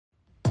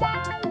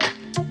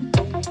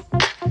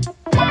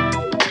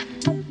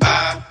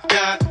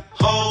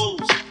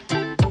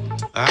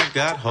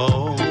got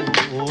hoes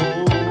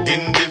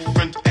in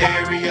different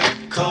area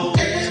codes.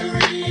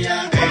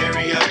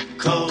 Area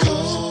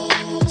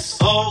codes.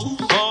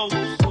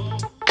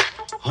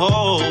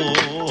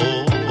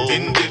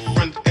 In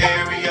different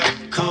area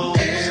codes.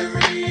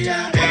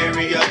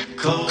 Area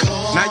codes.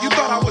 Now you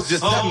thought I was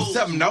just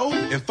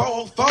 770 and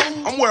 404?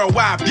 I'm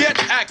worldwide, bitch.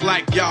 Act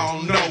like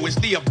y'all know it's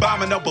the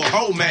abominable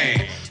hoe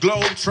man.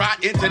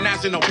 Globetrot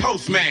International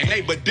Postman.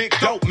 Neighbor Dick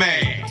Dope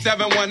Man.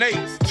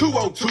 718s,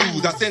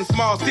 202s. I send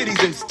small cities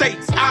and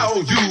states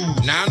IOUs.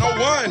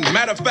 901,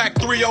 matter of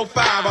fact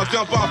 305. I'll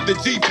jump off the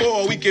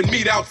G4, we can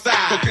meet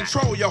outside. So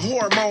control your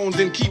hormones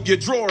and keep your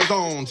drawers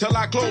on till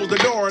I close the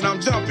door and I'm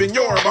jumping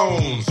your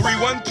bones.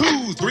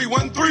 312,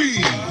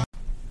 313.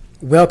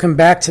 Welcome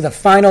back to the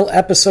final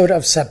episode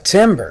of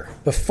September.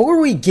 Before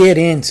we get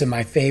into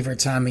my favorite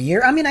time of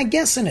year, I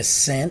guess in a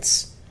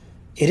sense,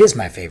 it is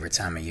my favorite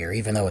time of year,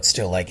 even though it's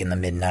still like in the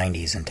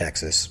mid-90s in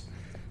Texas.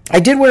 I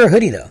did wear a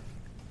hoodie, though.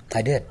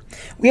 I did.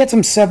 We had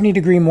some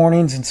 70-degree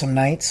mornings and some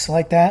nights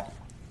like that.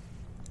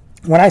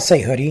 When I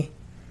say hoodie,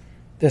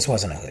 this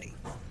wasn't a hoodie.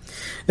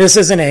 This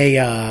isn't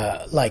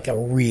a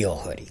real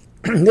hoodie.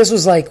 This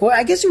was like, well,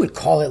 I guess you would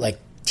call it like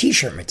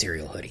t-shirt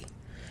material hoodie.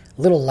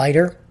 A little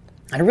lighter.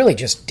 I really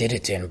just did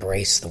it to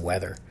embrace the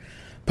weather.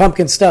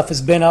 Pumpkin stuff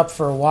has been up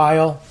for a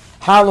while.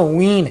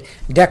 Halloween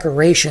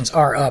decorations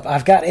are up.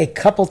 I've got a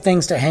couple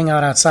things to hang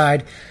out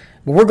outside,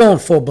 but we're going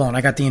full blown.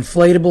 I got the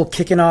inflatable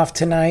kicking off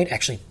tonight.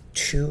 Actually,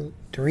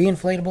 3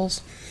 inflatables.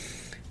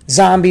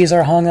 Zombies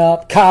are hung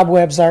up.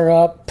 Cobwebs are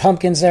up.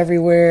 Pumpkins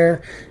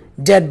everywhere.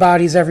 Dead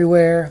bodies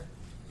everywhere.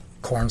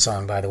 Corn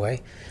song, by the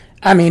way.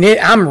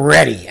 I'm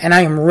ready, and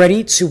I am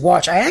ready to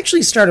watch. I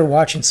actually started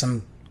watching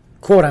some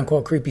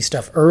quote-unquote creepy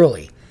stuff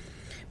early.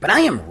 But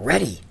I am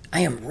ready. I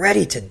am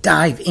ready to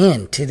dive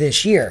into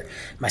this year.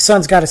 My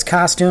son's got his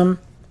costume.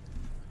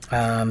 We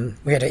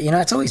had to,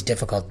 it's always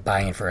difficult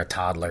buying for a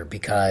toddler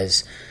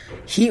because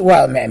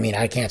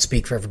I can't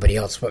speak for everybody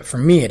else, but for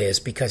me it is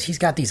because he's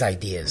got these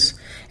ideas.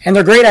 And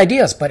they're great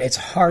ideas, but it's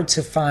hard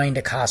to find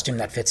a costume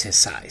that fits his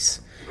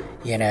size.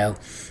 By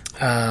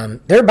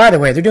the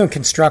way, they're doing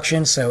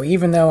construction, so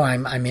even though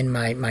I'm in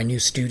my new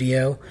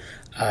studio,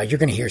 you're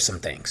going to hear some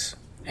things.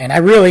 And I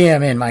really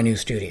am in my new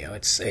studio.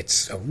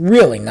 It's a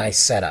really nice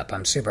setup.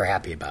 I'm super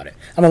happy about it.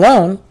 I'm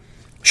alone,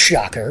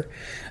 shocker,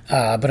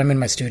 but I'm in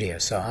my studio,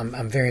 so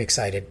I'm very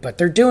excited. But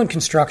they're doing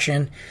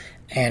construction,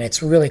 and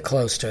it's really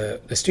close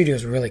to the studio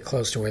is really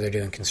close to where they're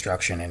doing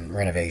construction and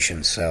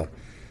renovations. So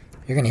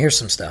you're gonna hear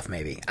some stuff.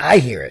 Maybe I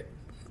hear it,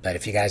 but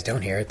if you guys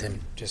don't hear it,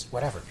 then just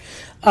whatever.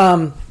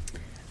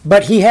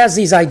 But he has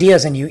these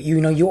ideas, and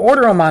you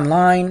order them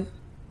online.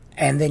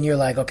 And then you're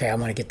like, okay, I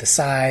want to get the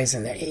size,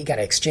 and then you got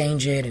to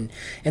exchange it. And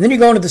then you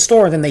go into the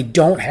store, and then they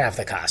don't have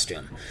the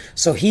costume.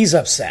 So he's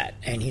upset.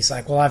 And he's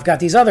like, well, I've got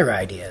these other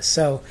ideas.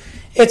 So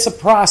it's a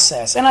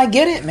process. And I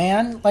get it,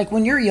 man. Like,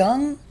 when you're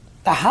young,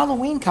 the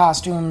Halloween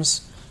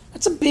costumes,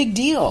 that's a big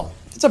deal.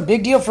 It's a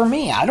big deal for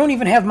me. I don't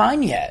even have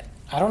mine yet.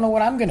 I don't know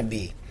what I'm going to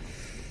be.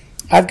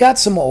 I've got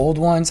some old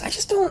ones. I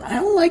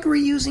don't like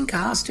reusing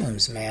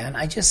costumes, man.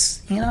 I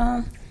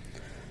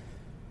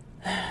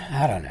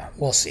don't know.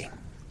 We'll see.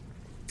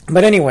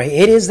 But anyway,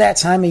 it is that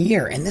time of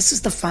year, and this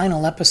is the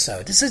final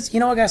episode. This is,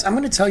 guys, I'm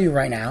going to tell you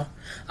right now,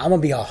 I'm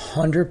going to be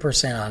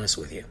 100% honest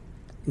with you.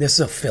 This is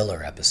a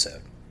filler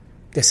episode.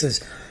 This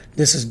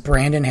is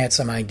Brandon had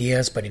some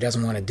ideas, but he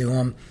doesn't want to do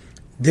them.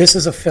 This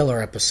is a filler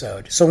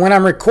episode. So when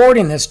I'm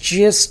recording this,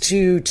 just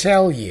to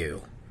tell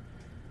you,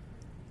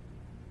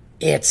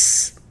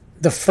 it's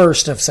the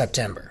 1st of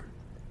September.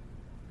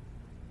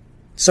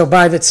 So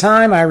by the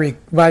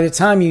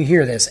time you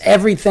hear this,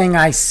 everything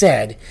I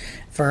said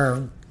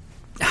for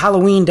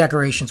Halloween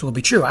decorations will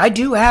be true. I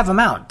do have them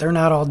out. They're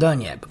not all done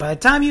yet. But by the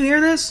time you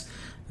hear this,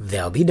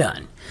 they'll be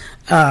done.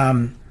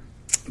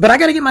 But I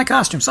got to get my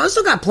costume. So I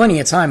still got plenty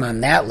of time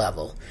on that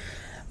level.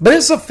 But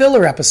it's a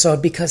filler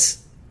episode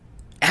because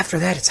after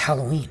that, it's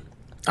Halloween.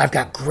 I've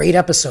got great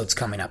episodes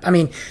coming up.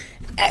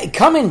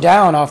 Coming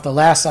down off the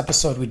last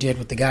episode we did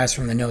with the guys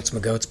from the Notes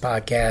Magoats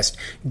podcast,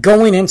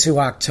 going into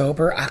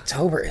October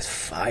is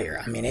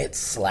fire. It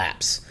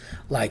slaps.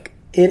 Like,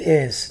 it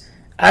is.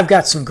 I've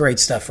got some great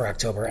stuff for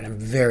October, and I'm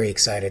very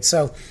excited.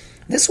 So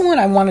this one,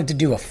 I wanted to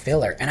do a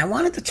filler, and I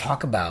wanted to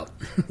talk about,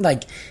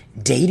 like,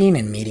 dating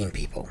and meeting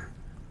people,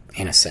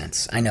 in a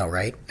sense. I know,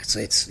 right?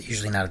 It's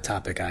usually not a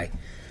topic I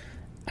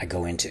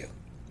go into.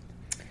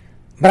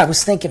 But I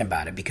was thinking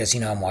about it because,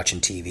 I'm watching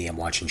TV, I'm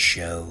watching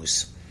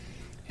shows,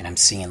 and I'm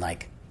seeing,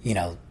 like,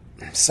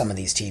 some of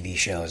these TV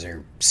shows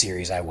or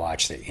series I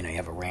watch that, you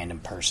have a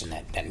random person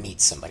that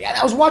meets somebody.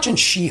 I was watching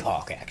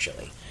She-Hulk,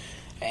 actually.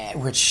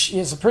 Which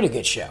is a pretty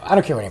good show. I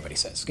don't care what anybody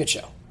says. Good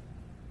show.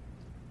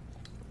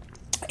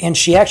 And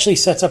she actually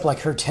sets up like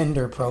her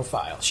Tinder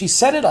profile. She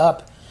set it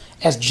up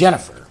as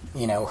Jennifer,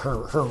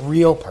 her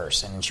real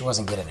person, and she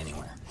wasn't getting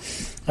anywhere.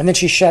 And then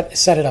she set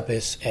it up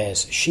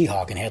as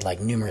She-Hulk and had like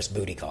numerous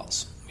booty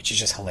calls, which is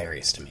just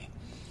hilarious to me.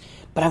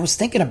 But I was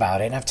thinking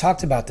about it, and I've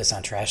talked about this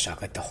on Trash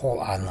Talk, like the whole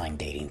online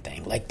dating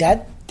thing. Like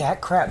that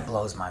crap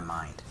blows my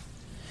mind.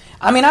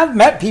 I mean, I've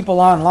met people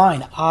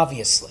online,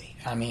 obviously.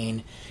 I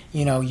mean,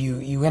 you know,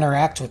 you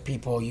interact with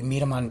people, you meet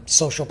them on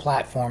social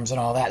platforms and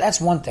all that. That's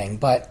one thing.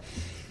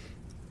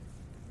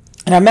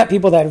 And I've met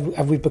people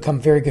that we've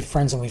become very good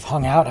friends and we've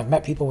hung out. I've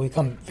met people we've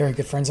become very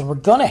good friends and we're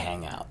going to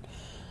hang out.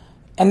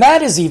 And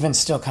that is even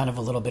still kind of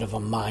a little bit of a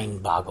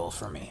mind boggle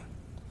for me.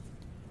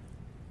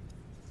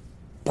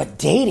 But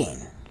dating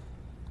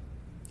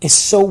is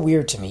so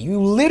weird to me. You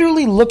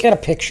literally look at a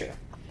picture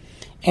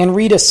and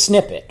read a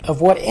snippet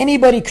of what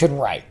anybody could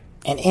write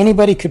and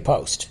anybody could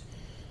post.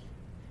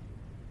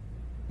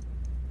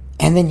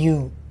 And then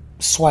you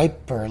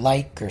swipe or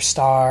like or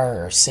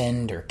star or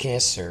send or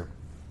kiss or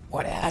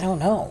what, I don't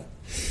know.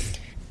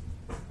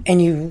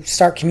 And you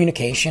start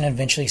communication and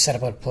eventually set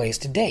up a place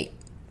to date.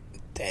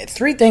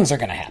 3 things are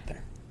going to happen.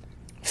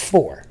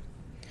 4.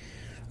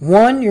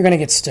 1, you're going to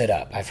get stood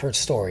up. I've heard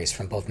stories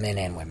from both men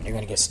and women. You're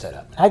going to get stood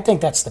up. I think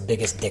that's the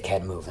biggest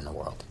dickhead move in the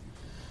world,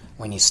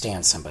 when you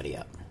stand somebody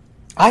up.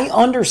 I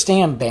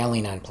understand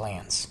bailing on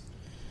plans.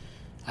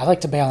 I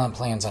like to bail on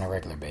plans on a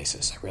regular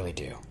basis. I really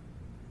do.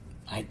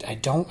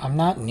 I'm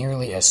not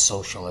nearly as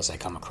social as I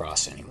come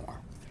across anymore.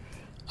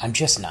 I'm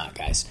just not,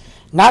 guys.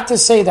 Not to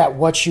say that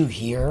what you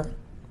hear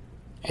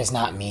is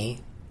not me.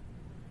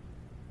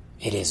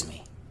 It is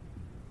me.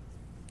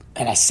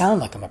 And I sound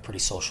like I'm a pretty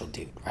social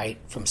dude, right?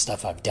 From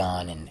stuff I've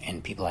done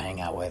and people I hang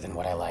out with and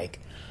what I like.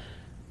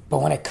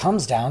 But when it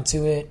comes down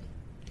to it,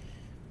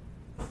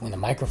 when the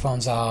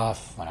microphone's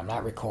off, when I'm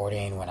not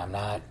recording, when I'm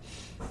not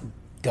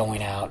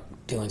going out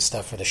doing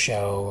stuff for the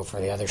show or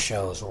for the other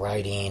shows,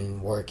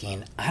 writing,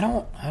 working, I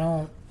don't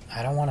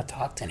want to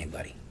talk to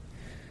anybody.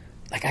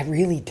 Like, I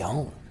really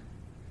don't.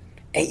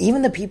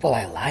 Even the people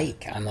I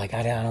like, I'm like,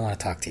 I don't want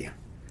to talk to you.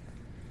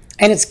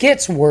 And it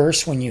gets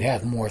worse when you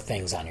have more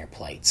things on your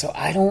plate. So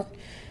I don't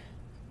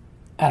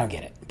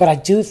get it. But I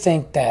do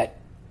think that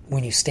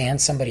when you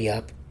stand somebody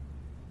up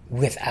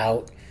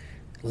without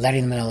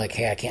letting them know, like,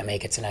 hey, I can't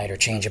make it tonight, or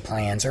change of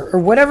plans, or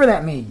whatever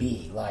that may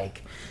be,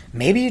 like,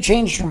 maybe you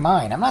changed your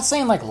mind. I'm not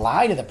saying, like,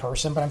 lie to the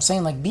person, but I'm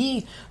saying, like,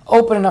 be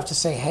open enough to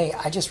say, hey,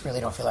 I just really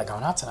don't feel like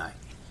going out tonight.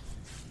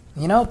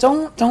 You know,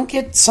 don't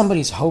get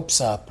somebody's hopes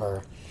up,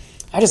 or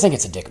I just think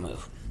it's a dick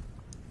move.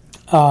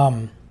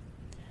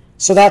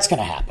 So that's going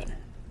to happen.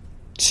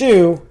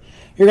 2,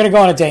 you're going to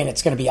go on a date and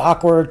it's going to be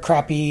awkward,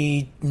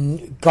 crappy,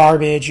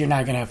 garbage. You're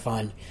not going to have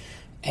fun.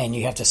 And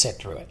you have to sit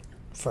through it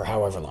for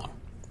however long.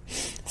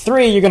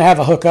 3, you're going to have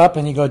a hookup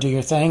and you go do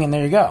your thing and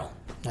there you go.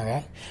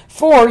 Okay.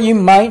 4, you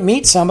might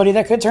meet somebody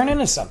that could turn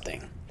into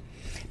something.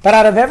 But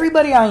out of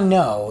everybody I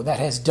know that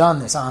has done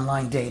this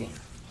online dating,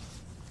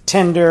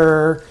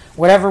 Tinder,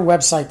 whatever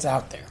websites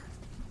out there,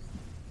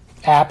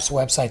 apps,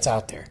 websites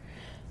out there,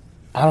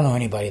 I don't know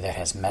anybody that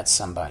has met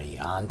somebody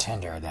on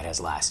Tinder that has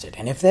lasted.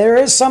 And if there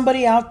is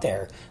somebody out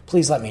there,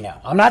 please let me know.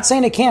 I'm not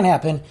saying it can't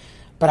happen,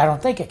 but I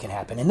don't think it can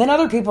happen. And then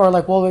other people are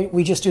like, well,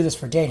 we just do this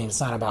for dating. It's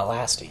not about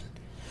lasting.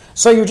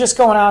 So you're just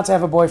going out to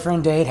have a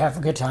boyfriend date, have a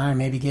good time,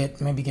 maybe get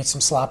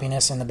some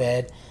sloppiness in the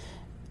bed,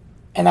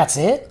 and that's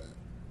it?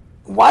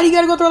 Why do you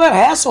got to go through that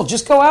hassle?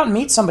 Just go out and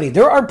meet somebody.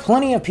 There are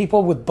plenty of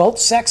people with both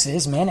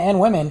sexes, men and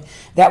women,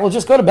 that will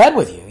just go to bed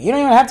with you. You don't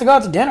even have to go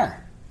out to dinner.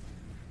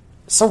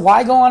 So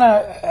why go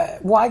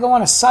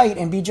on a site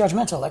and be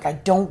judgmental? Like, I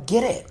don't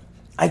get it.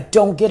 I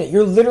don't get it.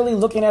 You're literally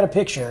looking at a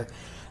picture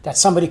that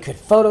somebody could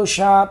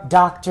Photoshop,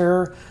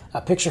 doctor,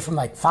 a picture from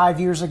like 5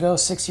 years ago,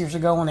 6 years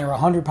ago when they were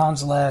 100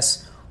 pounds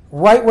less,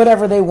 write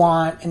whatever they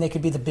want, and they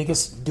could be the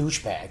biggest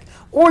douchebag.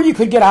 Or you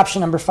could get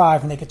option number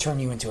 5 and they could turn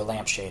you into a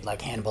lampshade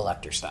like Hannibal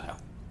Lecter style.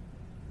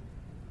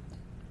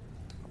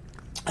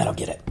 I don't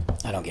get it.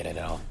 I don't get it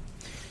at all.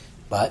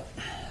 But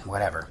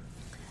whatever.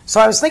 So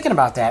I was thinking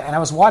about that, and I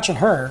was watching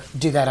her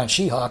do that on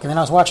She-Hulk, and then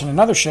I was watching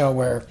another show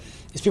where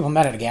these people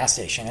met at a gas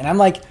station, and I'm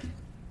like,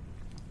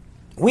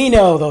 we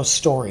know those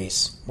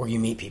stories where you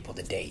meet people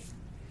to date.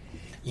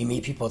 You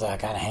meet people that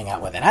kind of hang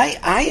out with. And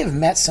I have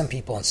met some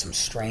people in some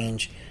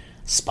strange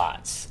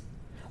spots.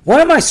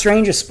 One of my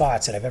strangest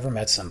spots that I've ever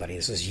met somebody,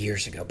 this was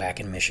years ago back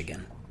in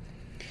Michigan.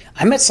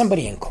 I met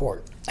somebody in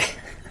court.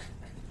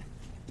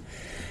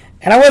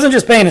 And I wasn't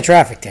just paying a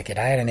traffic ticket.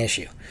 I had an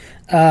issue.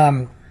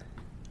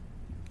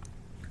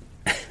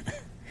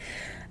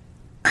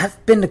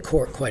 I've been to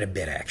court quite a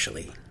bit,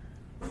 actually.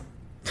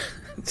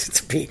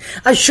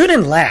 I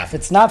shouldn't laugh.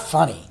 It's not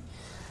funny.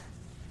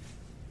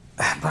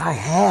 But I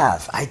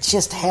have. I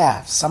just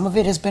have. Some of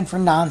it has been for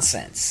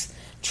nonsense.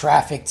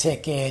 Traffic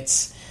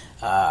tickets.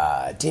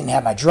 Didn't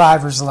have my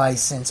driver's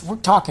license. We're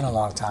talking a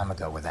long time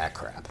ago with that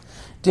crap.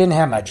 Didn't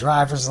have my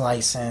driver's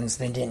license.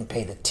 Then didn't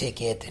pay the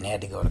ticket. Then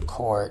had to go to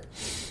court.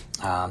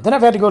 Then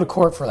I've had to go to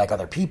court for like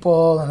other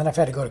people. And then I've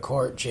had to go to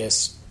court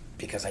just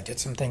because I did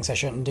some things I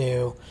shouldn't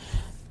do.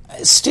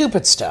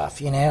 Stupid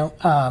stuff, you know.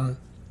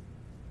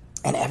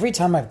 And every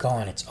time I've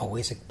gone, it's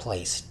always a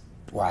place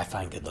where I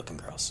find good-looking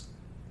girls.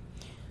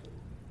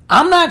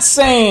 I'm not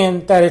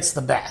saying that it's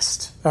the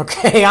best,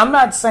 okay? I'm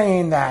not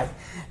saying that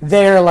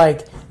they're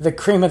like the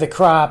cream of the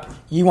crop.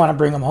 You want to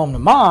bring them home to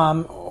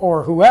mom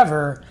or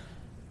whoever,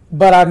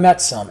 but I've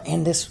met some.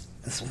 And this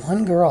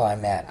one girl I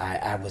met,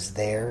 I was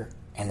there,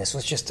 And this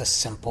was just a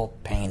simple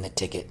paying the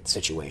ticket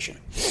situation.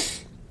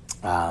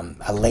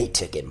 A late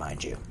ticket,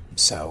 mind you.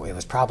 So it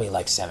was probably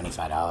like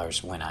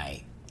 $75 when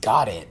I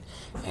got it,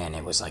 and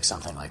it was like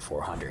something like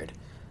 $400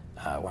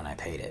 when I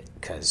paid it,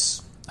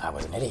 because I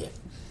was an idiot.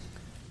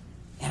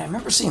 And I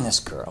remember seeing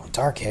this girl,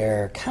 dark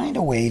hair, kind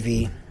of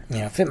wavy,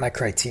 fit my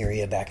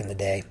criteria back in the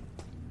day.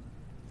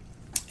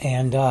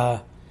 And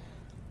I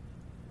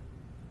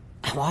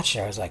watched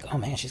her. I was like, oh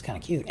man, she's kind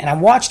of cute. And I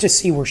watched to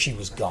see where she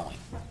was going.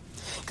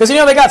 Because,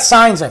 they got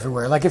signs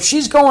everywhere. Like, if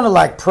she's going to,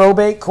 like,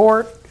 probate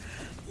court,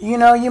 you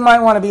might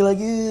want to be like,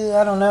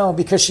 I don't know,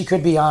 because she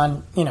could be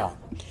on,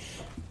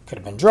 could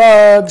have been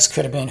drugs,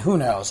 could have been, who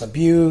knows,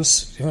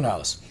 abuse, who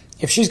knows.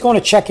 If she's going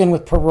to check in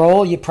with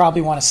parole, you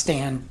probably want to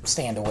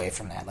stand away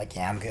from that. Like,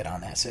 yeah, I'm good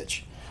on that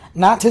sitch.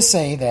 Not to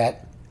say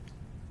that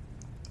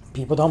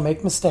people don't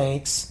make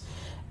mistakes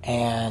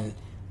and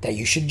that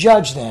you should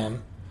judge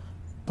them,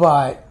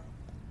 but,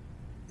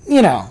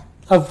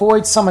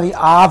 avoid some of the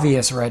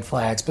obvious red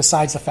flags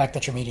besides the fact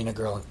that you're meeting a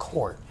girl in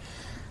court.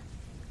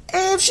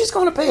 If she's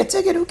going to pay a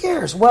ticket, who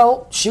cares?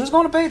 Well, she was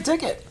going to pay a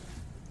ticket.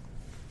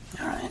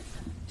 All right.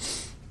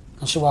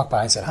 And she walked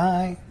by and said,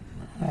 hi.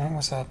 Hey,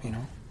 what's up,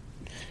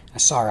 I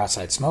saw her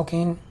outside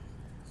smoking.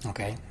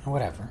 Okay,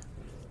 whatever.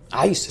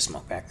 I used to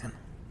smoke back then.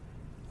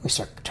 We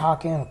started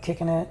talking,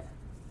 kicking it.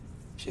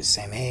 She's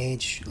the same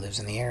age, lives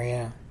in the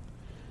area.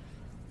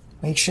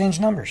 We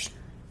exchanged numbers.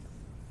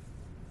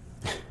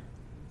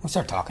 We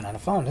started talking on the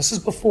phone. This is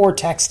before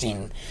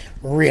texting,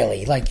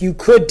 really. Like, you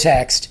could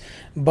text,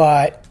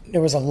 but there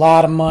was a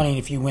lot of money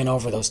if you went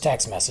over those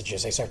text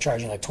messages. They start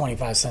charging like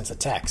 25 cents a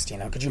text,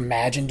 Could you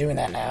imagine doing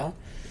that now?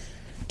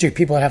 Dude,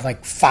 people would have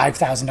like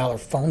 $5,000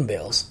 phone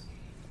bills.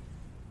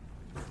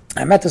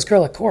 I met this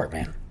girl at court,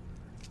 man.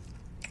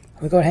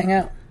 We go hang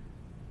out.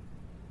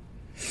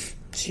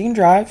 She can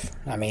drive.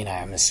 I mean,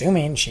 I'm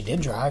assuming she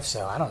did drive,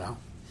 so I don't know.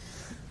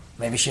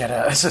 Maybe she had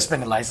a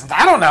suspended license.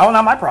 I don't know.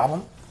 Not my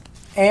problem.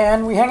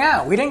 And we hang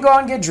out. We didn't go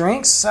out and get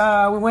drinks.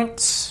 We went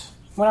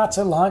out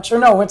to lunch.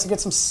 Went to get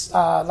some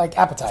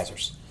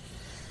appetizers.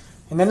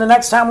 And then the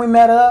next time we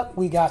met up,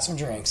 we got some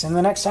drinks. And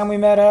the next time we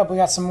met up, we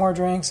got some more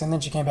drinks. And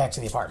then she came back to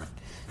the apartment.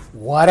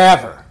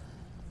 Whatever.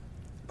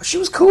 But she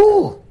was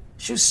cool.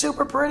 She was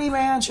super pretty,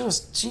 man. She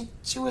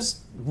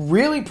was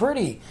really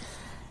pretty.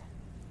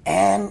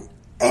 And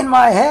in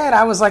my head,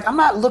 I was like, I'm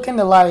not looking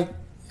to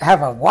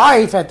have a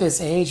wife at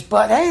this age,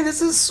 but hey,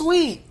 this is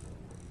sweet.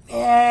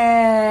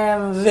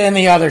 And then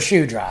the other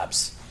shoe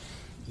drops.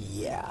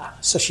 Yeah.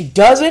 So she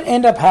doesn't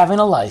end up having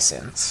a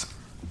license.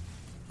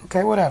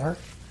 Okay, whatever.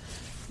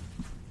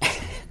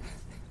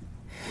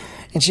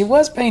 And she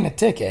was paying a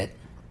ticket.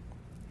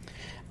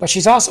 But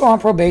she's also on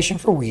probation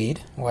for weed,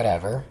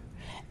 whatever.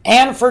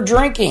 And for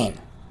drinking.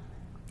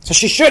 So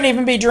she shouldn't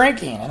even be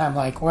drinking. And I'm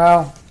like,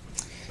 well,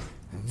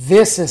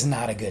 this is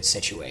not a good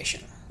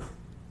situation.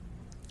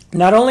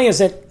 Not only is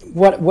it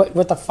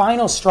what the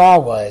final straw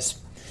was,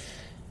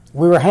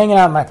 we were hanging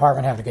out in my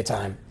apartment, having a good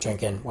time,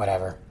 drinking,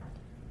 whatever.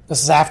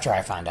 This is after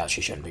I found out she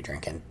shouldn't be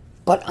drinking.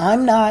 But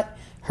I'm not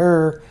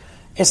her.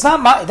 It's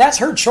not that's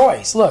her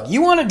choice. Look,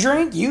 you want to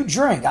drink, you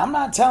drink. I'm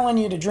not telling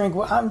you to drink.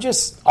 I'm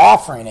just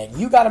offering it.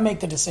 You got to make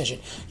the decision.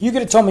 You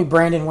could have told me,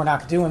 Brandon, we're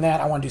not doing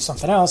that. I want to do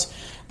something else.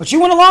 But you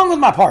went along with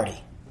my party.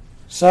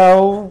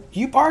 So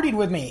you partied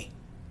with me.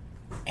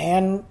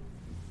 And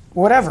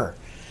whatever.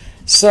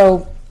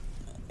 So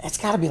it's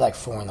got to be like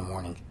 4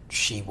 a.m.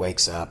 She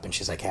wakes up and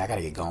she's like, hey, I got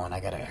to get going. I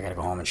got to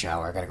go home and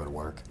shower. I got to go to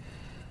work.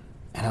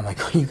 And I'm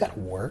like, oh, you got to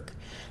work?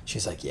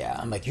 She's like, yeah.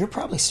 I'm like, you're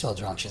probably still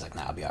drunk. She's like,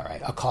 nah, I'll be all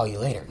right. I'll call you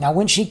later. Now,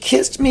 when she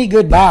kissed me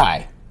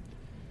goodbye,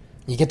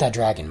 you get that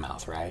dragon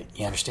mouth, right?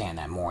 You understand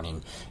that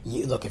morning.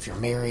 Look, if you're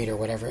married or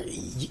whatever,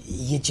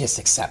 you just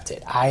accept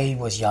it. I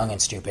was young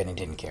and stupid and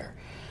didn't care.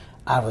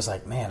 I was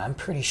like, man, I'm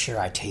pretty sure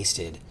I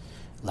tasted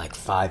like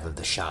 5 of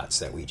the shots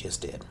that we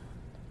just did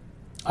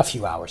a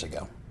few hours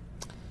ago.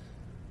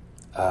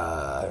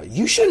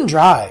 You shouldn't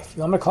drive.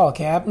 You want me to call a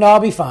cab? No, I'll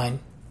be fine.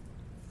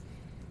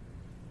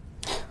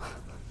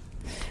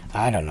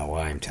 I don't know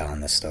why I'm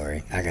telling this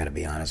story. I gotta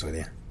be honest with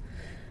you.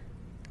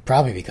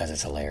 Probably because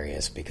it's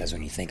hilarious, because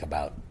when you think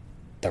about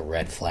the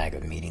red flag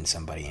of meeting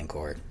somebody in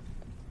court.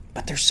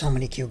 But there's so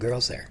many cute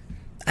girls there.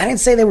 I didn't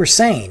say they were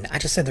sane. I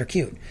just said they're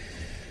cute.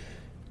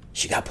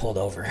 She got pulled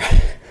over.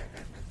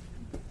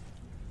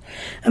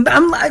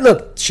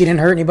 Look, she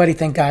didn't hurt anybody,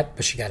 thank God,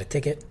 but she got a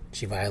ticket.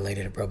 She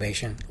violated a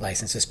probation,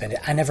 license suspended.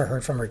 I never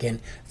heard from her again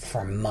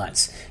for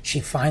months. She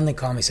finally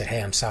called me and said,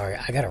 hey, I'm sorry.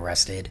 I got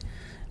arrested.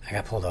 I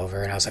got pulled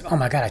over. And I was like, oh,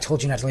 my God, I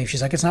told you not to leave.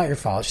 She's like, it's not your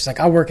fault. She's like,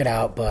 I'll work it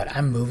out, but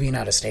I'm moving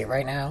out of state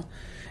right now.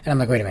 And I'm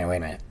like, wait a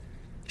minute.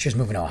 She was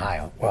moving to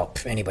Ohio. Well,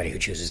 anybody who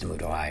chooses to move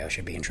to Ohio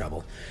should be in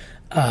trouble.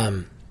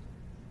 I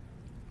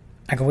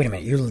go, wait a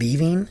minute, you're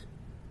leaving?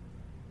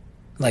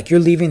 Like, you're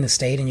leaving the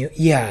state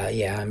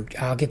and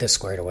I'll get this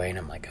squared away. And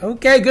I'm like,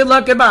 okay, good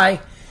luck, goodbye.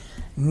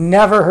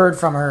 Never heard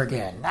from her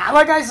again. Now,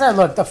 like I said,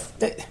 look,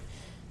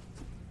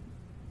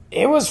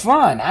 it was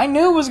fun. I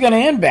knew it was going to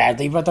end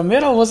badly, but the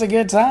middle was a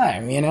good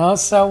time,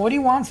 So what do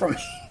you want from me?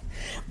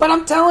 But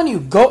I'm telling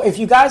you, go if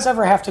you guys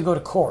ever have to go to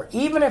court,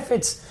 even if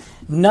it's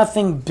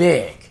nothing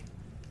big,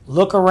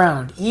 look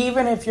around.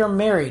 Even if you're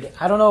married,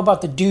 I don't know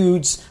about the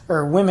dudes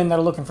or women that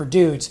are looking for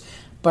dudes,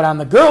 but on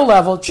the girl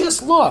level,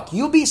 just look.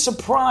 You'll be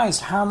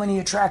surprised how many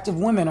attractive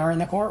women are in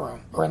the courtroom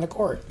or in the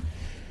court.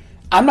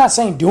 I'm not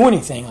saying do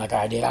anything like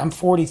I did. I'm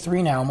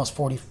 43 now, almost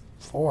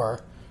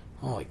 44.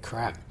 Holy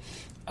crap.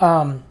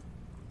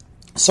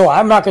 So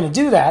I'm not going to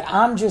do that.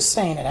 I'm just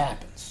saying it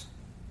happens.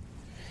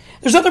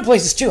 There's other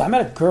places too. I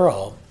met a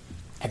girl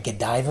at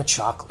Godiva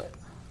Chocolate.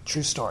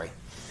 True story.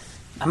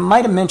 I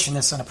might have mentioned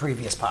this on a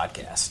previous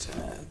podcast,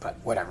 but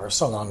whatever.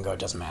 So long ago, it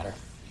doesn't matter.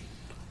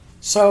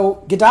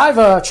 So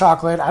Godiva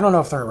Chocolate, I don't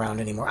know if they're around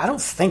anymore. I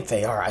don't think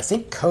they are. I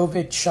think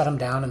COVID shut them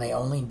down, and they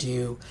only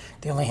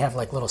have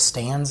like little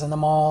stands in the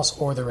malls,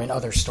 or they're in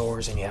other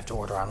stores and you have to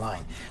order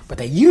online. But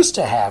they used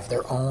to have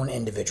their own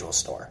individual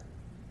store.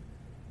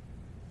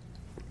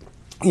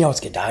 You know,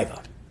 it's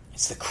Godiva.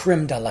 It's the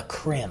creme de la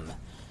creme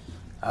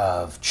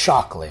of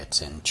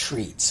chocolate and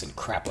treats and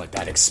crap like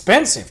that.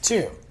 Expensive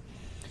too.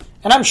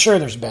 And I'm sure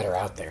there's better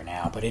out there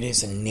now, but it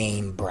is a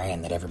name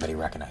brand that everybody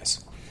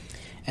recognizes.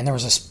 And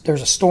there's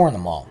a store in the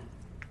mall.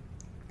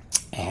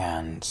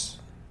 And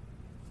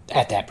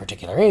at that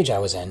particular age I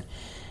was in,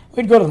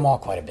 we'd go to the mall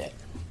quite a bit.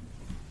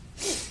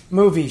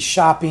 Movies,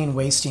 shopping,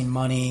 wasting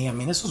money. I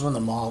mean, this was when the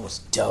mall was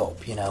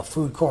dope. You know,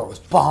 food court was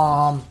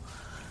bomb.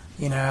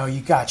 You know, you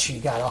got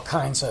all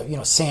kinds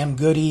of, Sam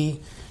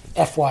Goody,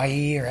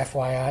 FYE or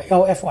FYI.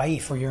 Oh, FYE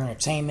for your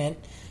entertainment.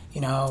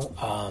 You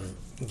know,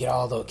 you get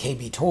all the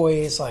KB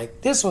toys.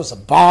 Like, this was a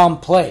bomb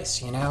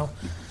place,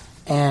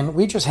 And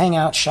we just hang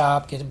out,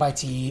 shop, get a bite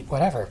to eat,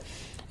 whatever.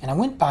 And I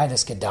went by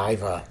this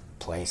Godiva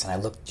place, and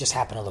I just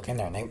happened to look in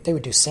there, and they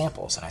would do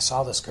samples. And I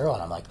saw this girl,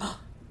 and I'm like, oh,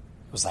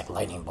 it was like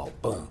lightning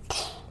bolt, boom.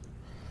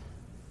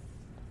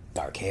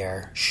 Dark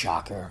hair,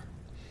 shocker.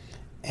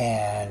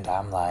 And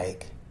I'm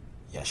like,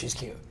 yeah, she's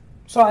cute.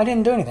 So I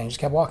didn't do anything, just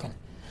kept walking.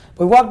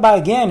 But we walked by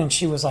again, and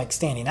she was like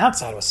standing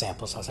outside with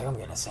samples. So I was like, I'm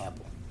getting a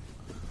sample.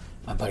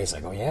 My buddy's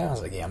like, oh yeah? I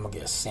was like, yeah, I'm going to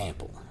get a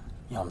sample.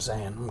 You know what I'm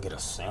saying? I'm going to get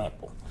a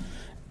sample.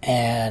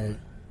 And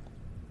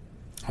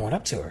I went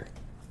up to her,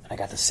 and I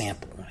got the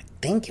sample. I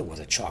think it was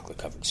a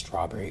chocolate-covered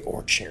strawberry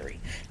or cherry,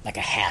 like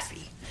a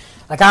halfie.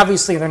 Like,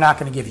 obviously, they're not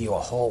going to give you a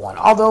whole one.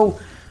 Although,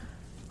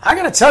 I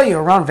got to tell you,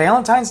 around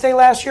Valentine's Day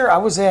last year, I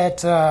was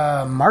at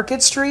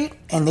Market Street,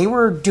 and they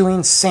were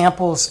doing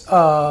samples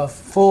of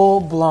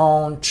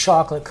full-blown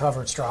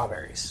chocolate-covered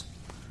strawberries.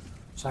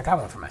 So I got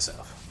one for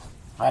myself.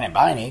 I didn't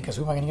buy any, because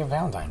who am I going to give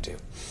Valentine to?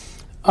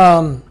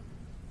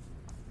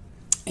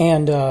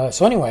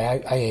 So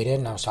anyway, I ate it,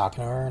 and I was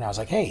talking to her, and I was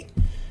like, hey,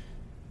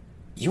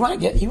 you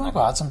want to go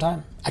out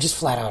sometime? I just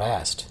flat out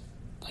asked.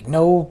 Like,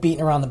 no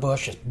beating around the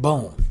bush, just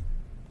boom.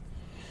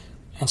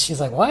 And she's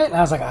like, what? And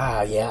I was like,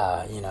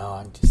 yeah, do you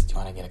want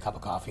to get a cup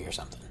of coffee or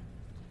something?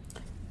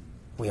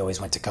 We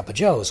always went to Cup of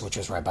Joe's, which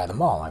was right by the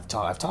mall. I've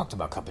talked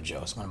about Cup of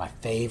Joe's, one of my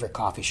favorite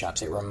coffee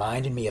shops. It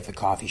reminded me of the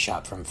coffee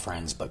shop from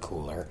Friends, but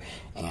cooler,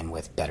 and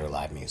with better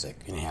live music.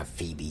 And you have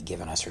Phoebe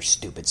giving us her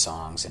stupid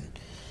songs and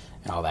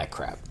all that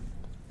crap.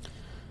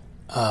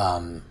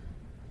 And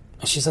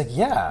she's like,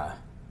 yeah,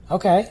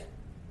 okay.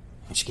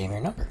 And she gave me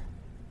her number.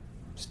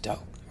 It's dope,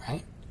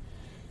 right?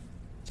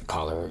 So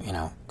call her,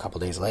 a couple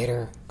days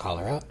later, call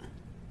her up.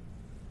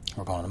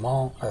 We're going to the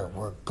mall, or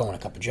we're going to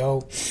Cup of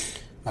Joe.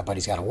 My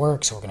buddy's got to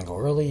work, so we're going to go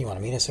early. You want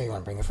to meet us there? You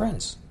want to bring your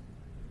friends?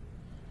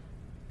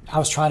 I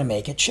was trying to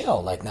make it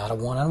chill, like not a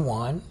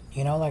one-on-one.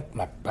 Like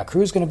my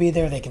crew's going to be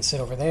there. They can sit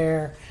over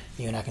there.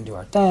 You and I can do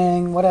our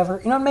thing, whatever.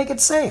 Make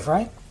it safe,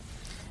 right?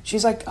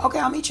 She's like, okay,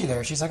 I'll meet you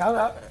there. She's like,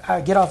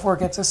 I'll get off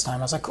work at this time.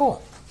 I was like,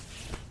 cool.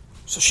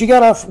 So she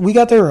got off. We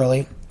got there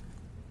early.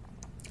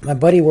 My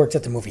buddy worked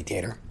at the movie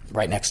theater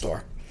right next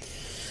door.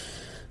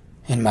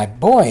 And my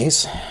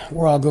boys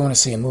were all going to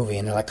see a movie.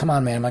 And they're like, come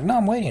on, man. I'm like, no,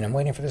 I'm waiting. I'm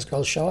waiting for this girl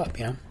to show up,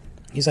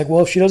 He's like,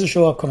 well, if she doesn't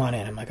show up, come on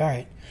in. I'm like, all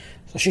right.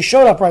 So she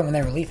showed up right when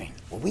they were leaving.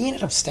 Well, we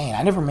ended up staying.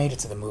 I never made it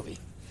to the movie.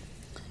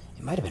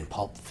 It might have been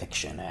Pulp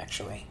Fiction,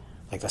 actually.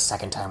 Like the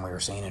second time we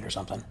were seeing it or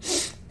something.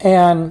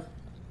 And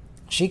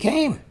she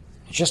came.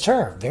 It's just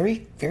her.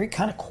 Very, very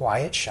kind of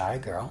quiet, shy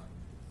girl.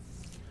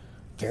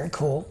 Very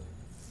cool.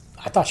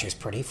 I thought she was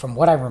pretty. From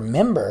what I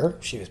remember,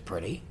 she was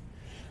pretty.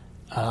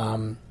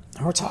 And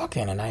we're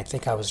talking, and I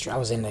think I was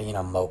into,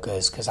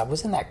 mochas, because I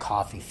was in that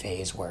coffee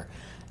phase where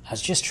I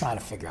was just trying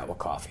to figure out what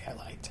coffee I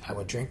liked. I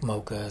would drink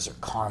mochas or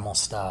caramel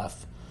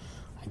stuff.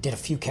 I did a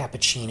few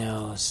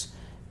cappuccinos,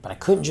 but I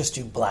couldn't just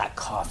do black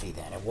coffee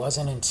then. It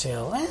wasn't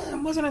until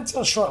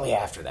shortly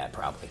after that,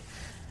 probably.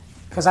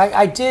 Because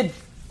I did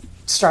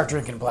start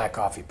drinking black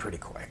coffee pretty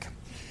quick.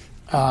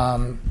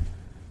 And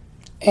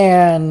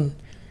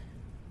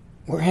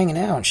we're hanging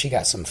out, and she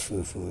got some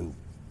foo-foo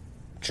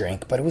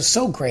drink, but it was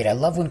so great. I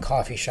love when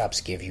coffee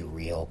shops give you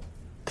real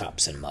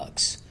cups and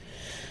mugs.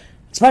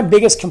 It's my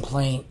biggest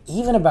complaint,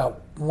 even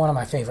about one of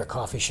my favorite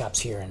coffee shops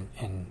here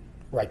in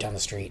right down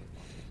the street.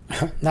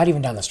 Not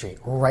even down the street,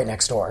 right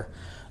next door.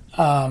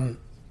 Even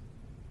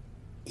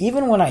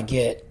when I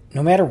get,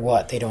 no matter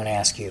what, they don't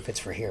ask you if it's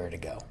for here or to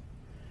go.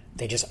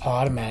 They just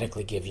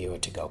automatically give you a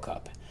to-go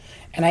cup.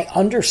 And I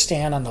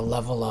understand on the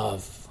level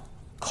of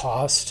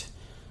cost,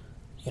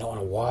 you don't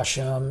want to wash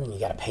them, and you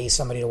got to pay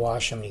somebody to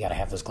wash them, and you got to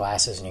have those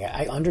glasses, and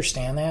I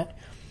understand that,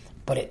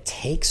 but it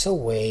takes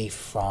away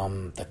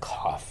from the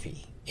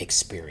coffee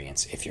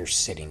experience if you're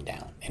sitting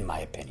down, in my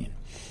opinion.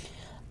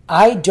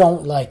 I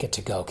don't like a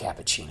to-go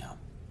cappuccino.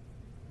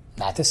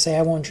 Not to say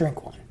I won't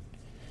drink one.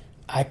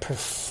 I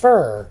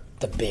prefer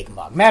the big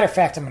mug. Matter of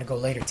fact, I'm going to go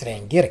later today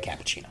and get a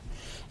cappuccino.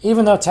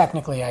 Even though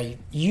technically I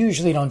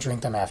usually don't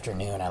drink them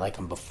afternoon. I like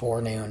them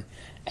before noon.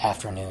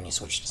 Afternoon, you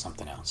switch to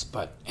something else.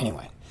 But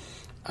anyway,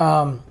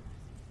 a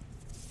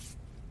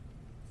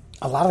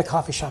lot of the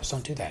coffee shops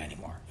don't do that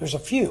anymore. There's a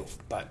few,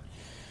 but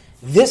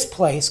this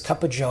place,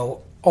 Cup of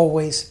Joe,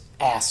 always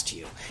asked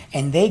you.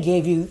 And they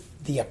gave you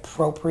the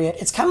appropriate...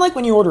 It's kind of like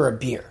when you order a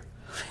beer.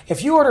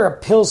 If you order a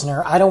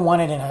Pilsner, I don't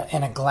want it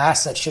in a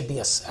glass that should be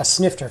a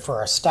snifter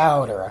for a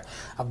stout or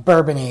a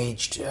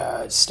bourbon-aged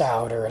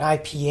stout or an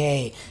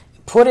IPA.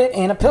 Put it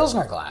in a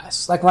Pilsner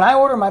glass. Like when I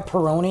order my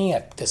Peroni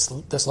at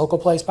this local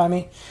place by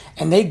me,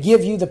 and they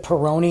give you the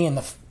Peroni in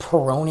the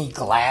Peroni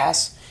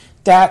glass,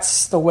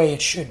 that's the way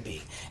it should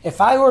be.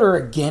 If I order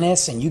a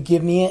Guinness and you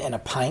give me it in a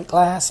pint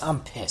glass,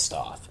 I'm pissed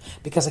off.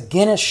 Because a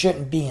Guinness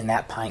shouldn't be in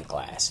that pint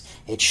glass.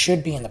 It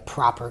should be in the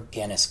proper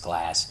Guinness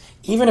glass.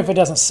 Even if it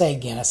doesn't say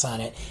Guinness on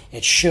it,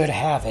 it should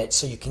have it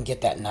so you can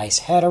get that nice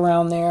head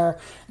around there,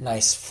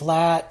 nice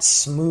flat,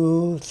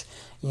 smooth,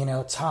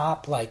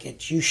 top.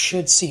 Like you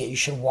should see it. You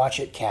should watch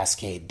it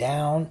cascade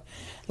down.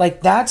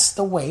 Like that's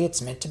the way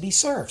it's meant to be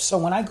served. So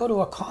when I go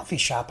to a coffee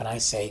shop and I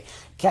say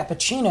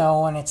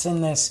cappuccino and it's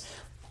in this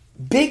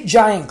big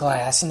giant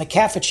glass and the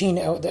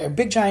cappuccino, the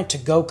big giant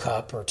to-go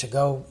cup or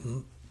to-go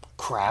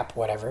crap,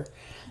 whatever,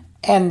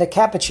 and the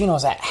cappuccino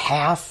is at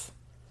half,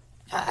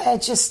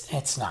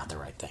 it's not the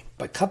right thing.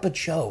 But Cup of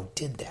Joe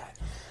did that.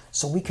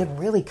 So we could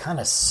really kind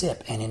of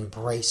sip and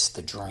embrace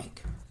the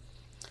drink.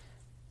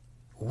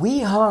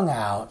 We hung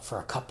out for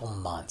a couple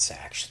months,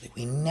 actually.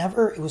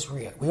 It was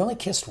real. We only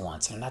kissed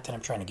once, and not that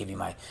I'm trying to give you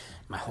my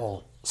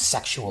whole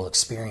sexual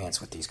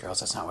experience with these girls.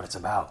 That's not what it's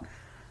about.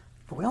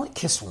 But we only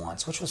kissed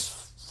once, which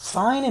was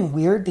fine and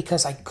weird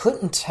because I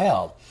couldn't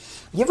tell.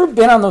 You ever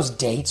been on those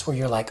dates where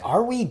you're like,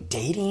 are we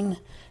dating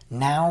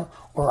now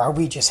or are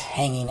we just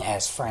hanging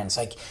as friends?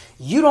 Like,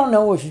 you don't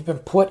know if you've been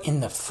put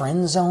in the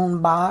friend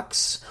zone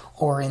box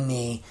or in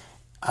the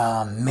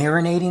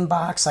marinating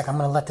box. Like, I'm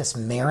going to let this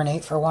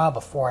marinate for a while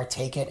before I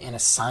take it and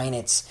assign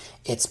its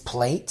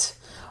plate.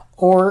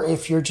 Or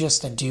if you're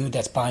just a dude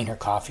that's buying her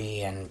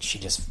coffee and she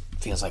just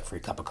feels like a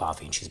free cup of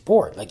coffee and she's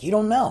bored. Like, you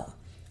don't know.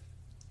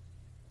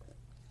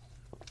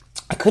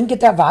 I couldn't get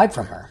that vibe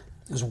from her.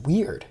 It was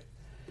weird.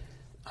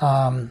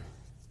 And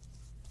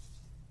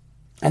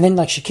then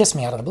like she kissed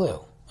me out of the blue.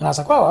 And I was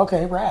like, whoa,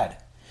 okay, rad.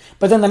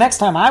 But then the next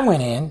time I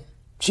went in,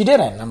 she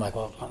didn't. And I'm like,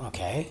 well,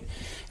 okay.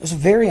 It was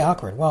very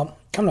awkward. Well,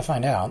 come to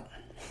find out,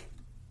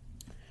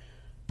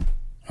 I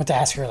went to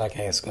ask her, like,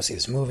 hey, let's go see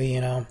this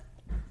movie,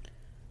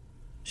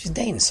 She's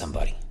dating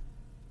somebody.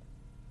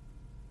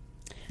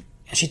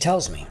 And she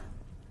tells me,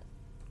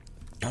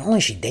 not only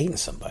is she dating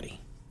somebody,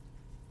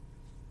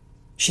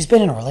 she's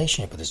been in a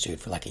relationship with this dude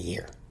for like a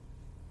year.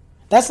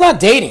 That's not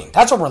dating.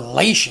 That's a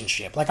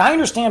relationship. Like, I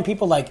understand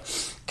people like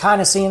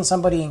kind of seeing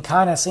somebody and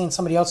kind of seeing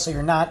somebody else so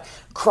you're not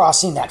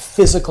crossing that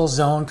physical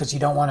zone because you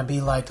don't want to be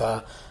like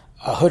a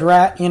hood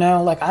rat,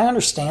 Like, I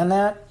understand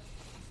that.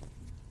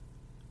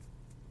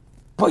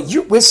 But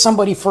you're with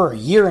somebody for a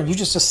year and you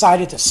just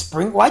decided to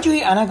spring... why'd you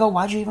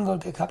even go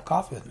get a cup of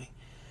coffee with me?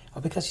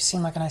 Well, because you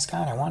seem like a nice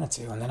guy and I wanted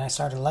to. And then I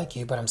started to like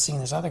you, but I'm seeing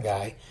this other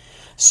guy.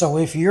 So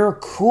if you're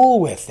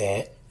cool with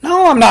it...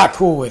 No, I'm not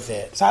cool with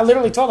it. So I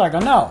literally told her, I go,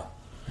 no.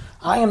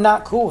 I am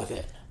not cool with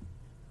it.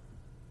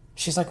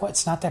 She's like, well,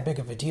 it's not that big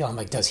of a deal. I'm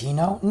like, does he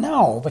know?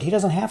 No, but he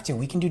doesn't have to.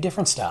 We can do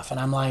different stuff. And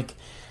I'm like,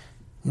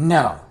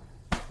 no.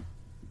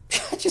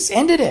 I just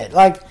ended it.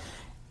 Like,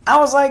 I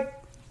was like,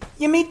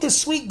 you meet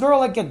this sweet girl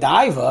like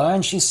Godiva,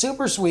 and she's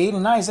super sweet,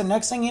 and I said,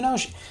 next thing you know,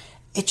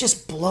 it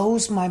just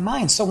blows my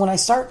mind. So when I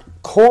start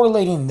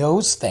correlating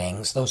those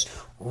things, those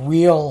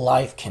real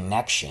life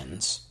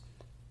connections,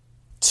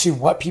 to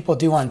what people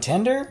do on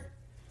Tinder,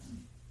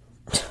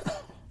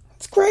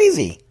 it's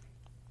crazy.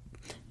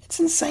 It's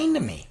insane to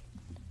me.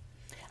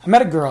 I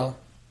met a girl.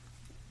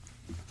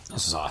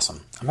 This is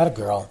awesome. I met a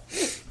girl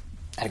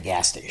at a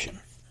gas station.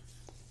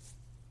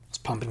 I was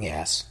pumping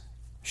gas.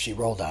 She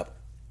rolled up.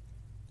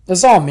 This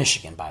is all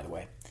Michigan, by the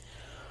way.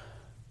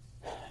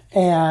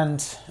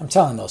 And I'm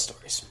telling those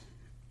stories.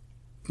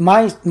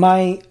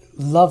 My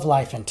love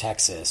life in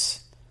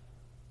Texas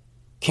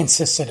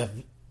consisted of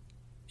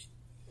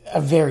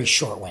a very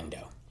short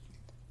window.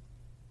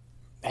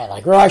 And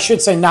I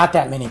should say not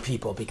that many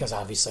people because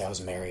obviously I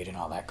was married and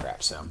all that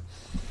crap. So,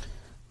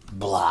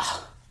 blah.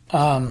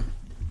 But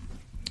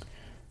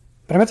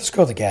I met this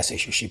girl at the gas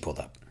station. She pulled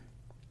up.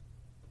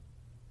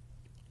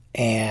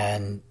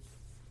 And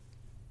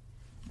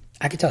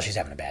I could tell she's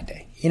having a bad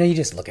day. You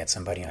just look at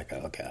somebody and you're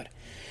like, oh, God.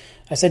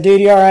 I said,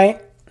 dude, you all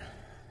right?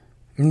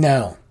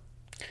 No.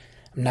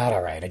 I'm not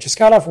all right. I just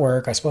got off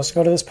work. I'm supposed to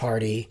go to this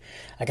party.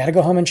 I got to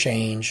go home and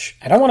change.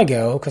 I don't want to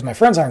go because my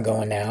friends aren't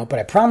going now, but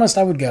I promised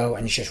I would go,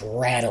 and it's just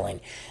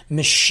rattling.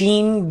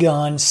 Machine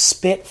gun,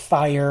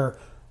 Spitfire,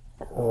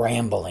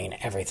 rambling,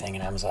 everything.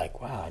 And I was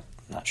like, wow, I'm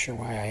not sure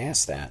why I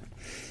asked that.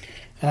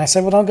 And I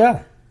said, well, don't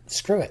go.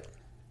 Screw it.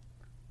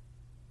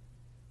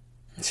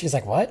 And she's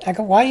like, what? I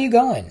go, why are you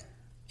going?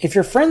 If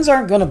your friends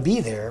aren't going to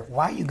be there,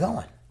 why are you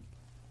going?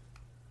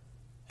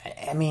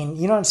 I mean,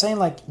 you know what I'm saying?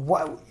 Like,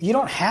 what, you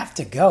don't have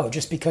to go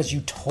just because you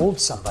told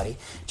somebody.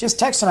 Just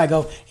text them. I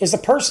go, is the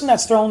person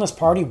that's throwing this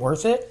party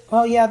worth it?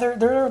 Well, yeah,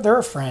 they're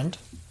a friend.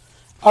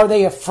 Are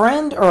they a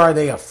friend or are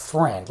they a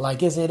friend?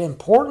 Like, is it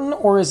important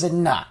or is it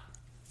not?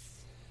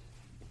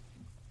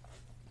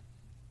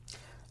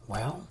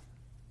 Well,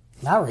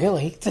 not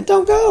really. Then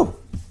don't go.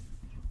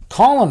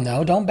 Call them,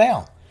 though. Don't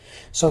bail.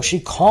 So she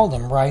called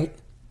him right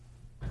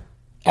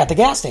at the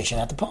gas station,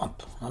 at the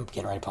pump. I'm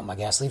getting ready to pump my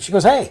gas leave. She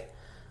goes, hey,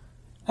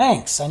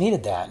 thanks, I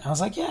needed that. And I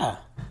was like, yeah.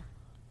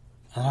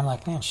 And I'm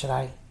like, man,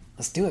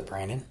 let's do it,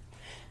 Brandon.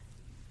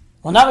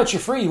 Well, now that you're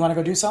free, you want to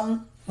go do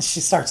something? And she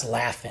starts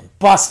laughing,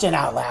 busting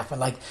out laughing.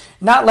 Like,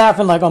 not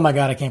laughing like, oh my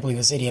God, I can't believe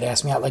this idiot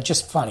asked me out. Like,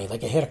 just funny.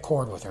 Like, it hit a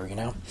chord with her, you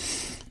know?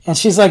 And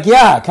she's like,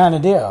 yeah, I kind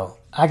of do.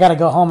 I got to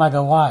go home. I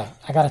go, why?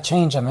 I got to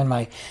change. I'm in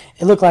my,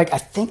 it looked like, I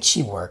think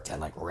she worked at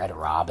like Red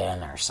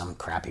Robin or some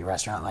crappy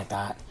restaurant like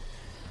that.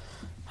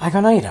 I go,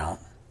 no, you don't.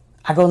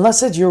 I go,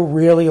 unless it's you're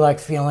really like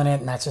feeling it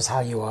and that's just how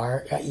you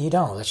are, you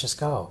don't. Let's just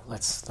go.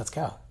 Let's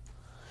go.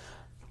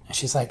 And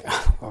she's like,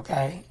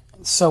 okay.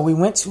 So we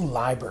went to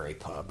Library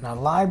Pub. Now,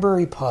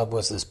 Library Pub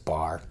was this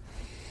bar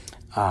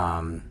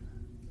right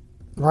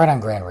on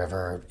Grand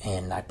River,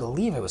 and I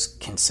believe it was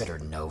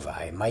considered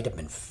Novi. It might have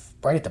been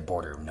right at the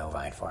border of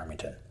Novi and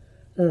Farmington.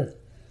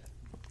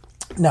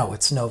 No,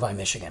 it's Novi,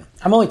 Michigan.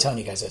 I'm only telling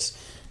you guys this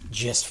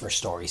just for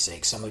story's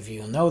sake. Some of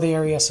you will know the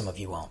area, some of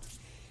you won't.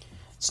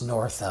 It's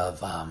north of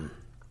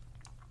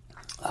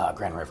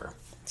Grand River,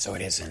 so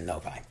it is in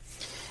Novi.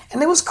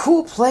 And it was a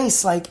cool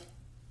place. Like,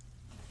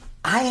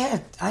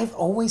 I've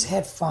always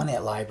had fun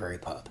at Library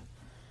Pub.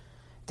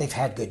 They've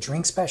had good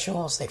drink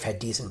specials. They've had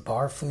decent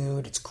bar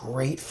food. It's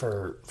great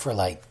for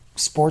like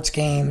sports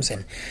games.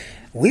 And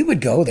we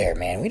would go there,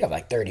 man. We'd have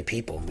like 30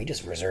 people, and we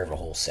just reserve a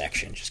whole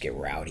section, just get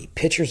rowdy.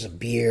 Pitchers of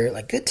beer,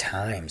 like good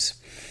times.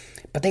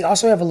 But they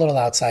also have a little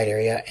outside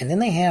area, and then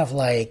they have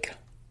like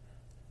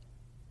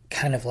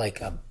kind of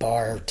like a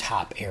bar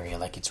top area,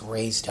 like it's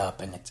raised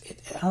up, and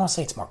I don't want to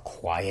say it's more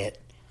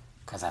quiet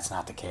because that's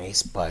not the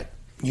case, but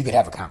you could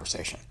have a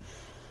conversation.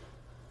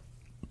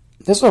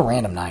 This was a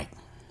random night.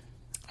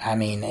 I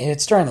mean,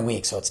 it's during the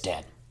week, so it's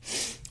dead.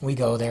 We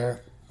go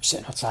there, we're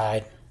sitting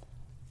outside,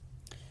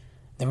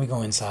 then we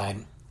go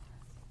inside,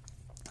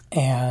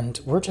 and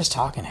we're just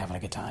talking, having a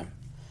good time,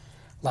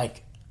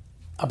 like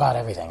about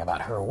everything,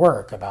 about her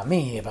work, about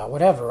me, about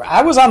whatever.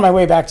 I was on my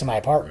way back to my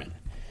apartment.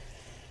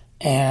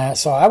 And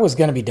so I was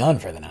going to be done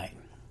for the night.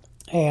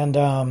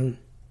 And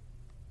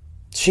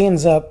she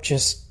ends up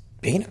just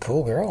being a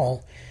cool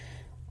girl.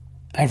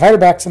 I invite her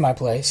back to my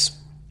place.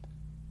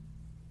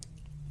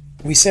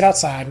 We sit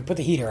outside. We put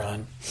the heater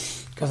on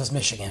because it's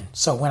Michigan.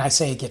 So when I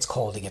say it gets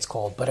cold, it gets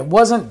cold. But it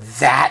wasn't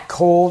that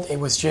cold. It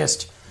was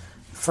just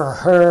for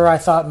her, I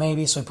thought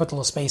maybe. So we put the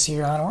little space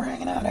heater on. We're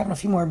hanging out, having a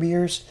few more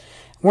beers.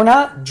 We're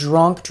not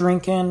drunk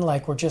drinking.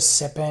 Like, we're just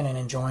sipping and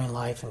enjoying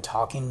life and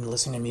talking and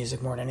listening to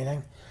music more than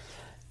anything.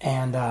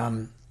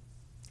 And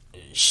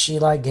she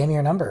like gave me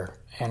her number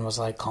and was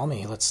like, call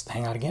me, let's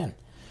hang out again.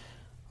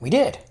 We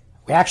did.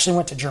 We actually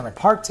went to German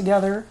Park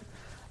together.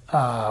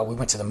 We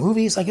went to the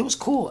movies. Like, it was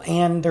cool.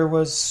 And there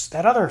was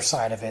that other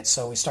side of it,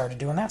 so we started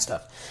doing that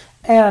stuff.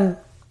 And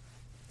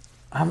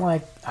I'm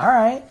like, all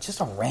right, just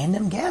a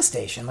random gas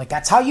station. Like,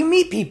 that's how you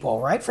meet people,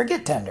 right?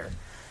 Forget Tinder.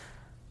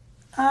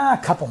 A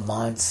couple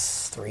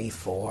months, 3,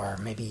 4,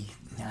 maybe,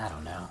 I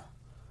don't know.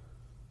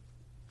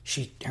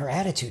 Her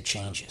attitude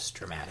changes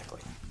dramatically.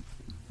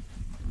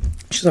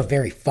 She's a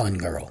very fun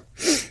girl.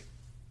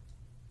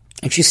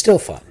 And she's still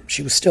fun.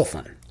 She was still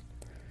fun.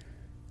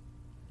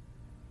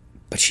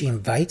 But she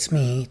invites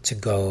me to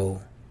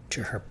go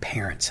to her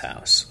parents'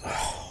 house.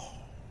 Oh.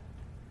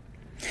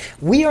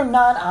 We are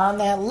not on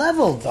that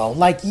level, though.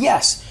 Like,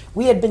 yes,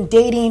 we had been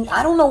dating,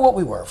 I don't know what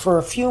we were, for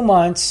a few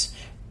months.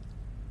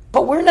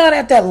 But we're not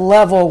at that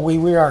level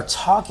we are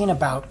talking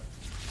about.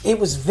 It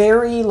was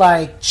very,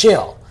 like,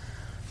 chill.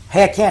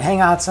 Hey, I can't hang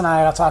out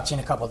tonight. I'll talk to you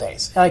in a couple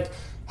days. Like,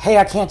 hey,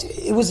 I can't.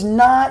 It was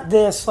not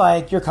this,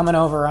 like, you're coming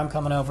over, I'm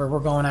coming over, we're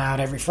going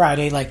out every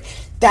Friday. Like,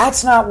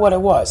 that's not what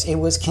it was. It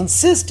was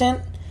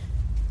consistent,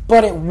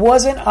 but it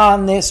wasn't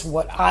on this,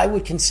 what I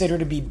would consider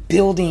to be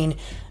building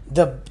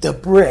the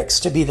bricks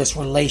to be this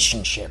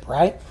relationship,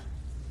 right?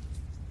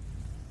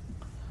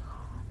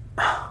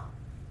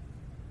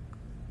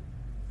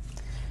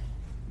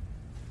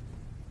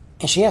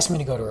 And she asked me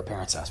to go to her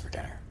parents' house for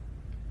dinner.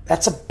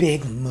 That's a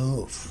big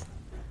move.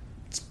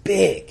 It's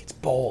big. It's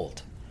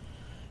bold.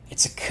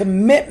 It's a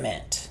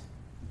commitment.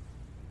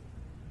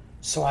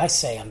 So I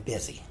say I'm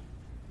busy.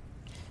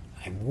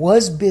 I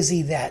was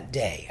busy that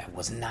day. I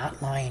was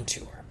not lying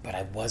to her. but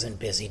I wasn't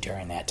busy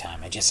during that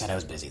time. I just said I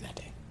was busy that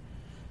day.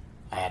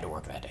 I had to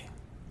work that day.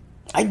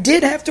 I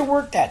did have to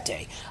work that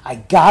day. I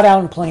got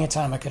out in plenty of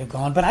time. I could have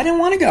gone, but I didn't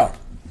want to go.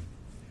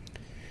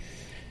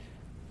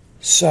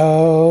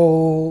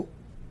 So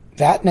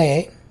that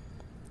night,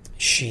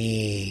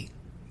 she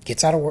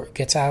gets out of work,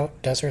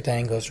 does her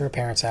thing, goes to her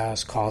parents'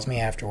 house, calls me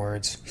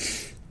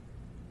afterwards,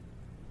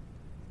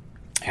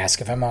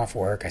 asks if I'm off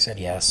work. I said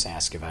yes,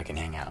 ask if I can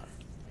hang out.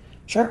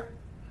 Sure.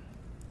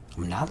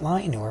 I'm not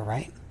lying to her,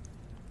 right?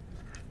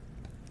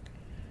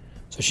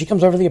 So she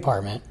comes over to the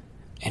apartment,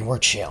 and we're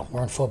chill.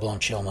 We're in full-blown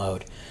chill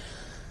mode.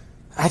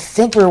 I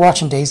think we were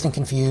watching Dazed and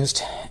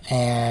Confused,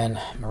 and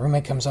my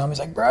roommate comes home. He's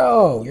like,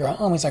 bro, you're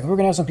home. He's like, we're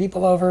going to have some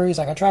people over. He's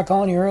like, I tried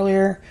calling you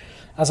earlier.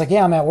 I was like,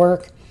 yeah, I'm at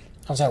work.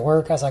 I was at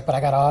work. I was like, but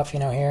I got off,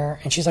 here.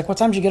 And she's like, what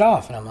time did you get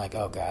off? And I'm like,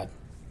 oh, God.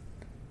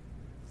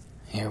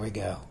 Here we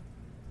go.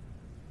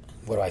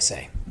 What do I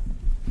say?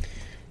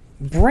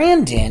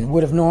 Brandon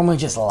would have normally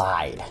just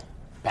lied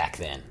back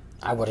then.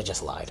 I would have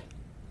just lied.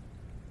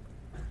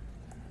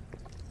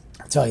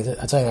 I'll tell you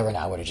that right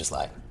now. I would have just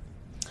lied.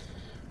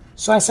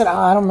 So I said,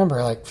 I don't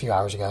remember, like a few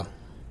hours ago.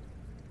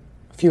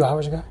 A few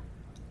hours ago?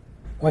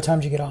 What time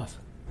did you get off?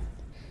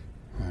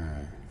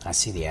 I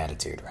see the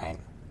attitude, right?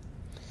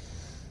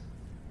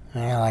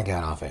 Well, I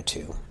got off at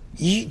 2.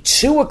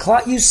 2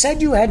 o'clock? You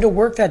said you had to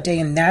work that day,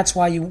 and that's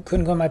why you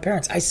couldn't go to my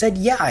parents'. I said,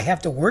 yeah, I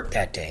have to work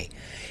that day.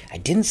 I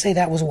didn't say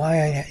that was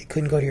why I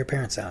couldn't go to your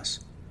parents' house.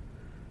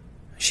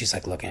 She's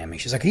like looking at me.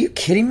 She's like, are you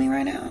kidding me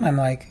right now? And I'm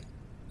like,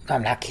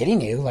 I'm not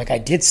kidding you. Like, I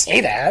did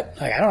say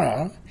that. Like, I don't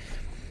know.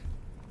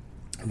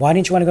 Why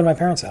didn't you want to go to my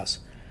parents' house?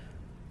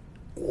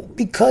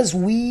 Because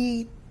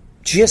we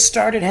just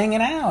started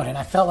hanging out, and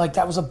I felt like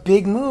that was a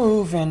big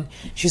move. And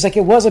she's like,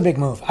 it was a big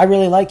move. I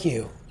really like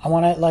you. I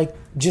want to,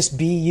 just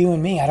be you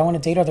and me. I don't want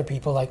to date other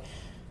people.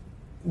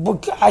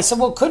 I said,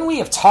 well, couldn't we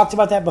have talked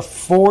about that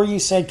before you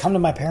said come to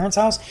my parents'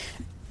 house?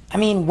 I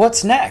mean,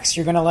 what's next?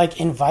 You're going to,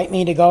 invite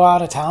me to go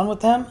out of town with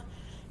them?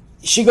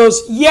 She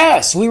goes,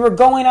 yes, we were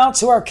going out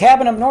to our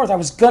cabin up north. I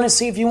was going to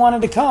see if you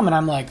wanted to come. And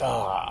I'm like,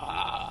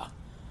 well,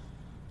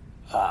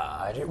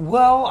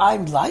 I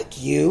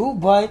like you,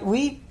 but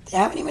we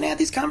haven't even had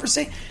these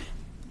conversations.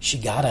 She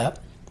got up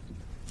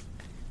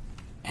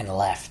and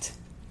left,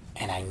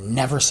 and I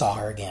never saw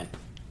her again.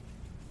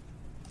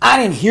 I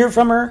didn't hear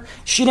from her.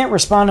 She didn't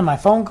respond to my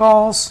phone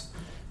calls.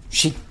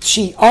 She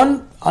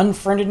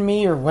unfriended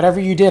me or whatever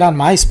you did on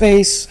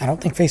MySpace. I don't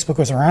think Facebook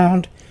was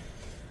around.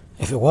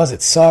 If it was,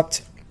 it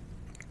sucked.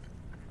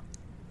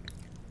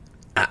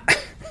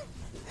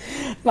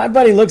 My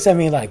buddy looks at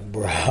me like,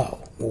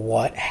 bro,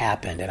 what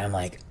happened? And I'm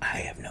like,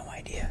 I have no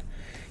idea.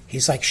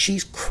 He's like,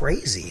 she's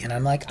crazy. And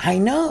I'm like, I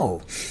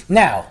know.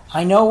 Now,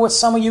 I know what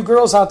some of you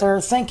girls out there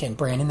are thinking.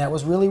 Brandon, that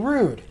was really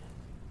rude.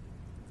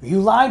 You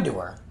lied to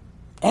her.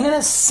 And in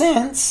a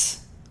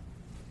sense,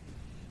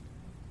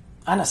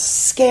 on a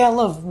scale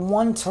of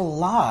 1 to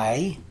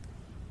lie,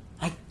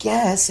 I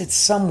guess it's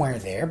somewhere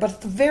there, but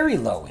at the very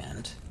low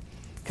end.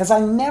 Because I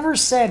never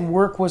said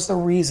work was the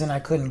reason I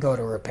couldn't go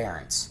to her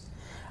parents.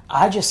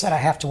 I just said I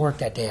have to work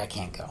that day, I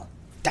can't go.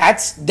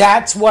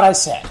 That's what I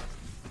said.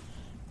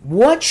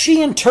 What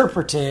she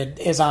interpreted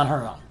is on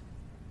her own.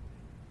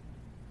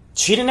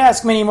 She didn't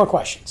ask me any more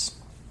questions.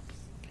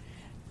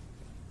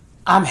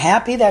 I'm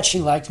happy that she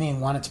liked me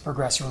and wanted to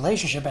progress the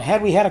relationship. And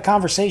had we had a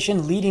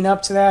conversation leading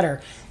up to that,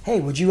 or, hey,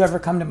 would you ever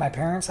come to my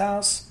parents'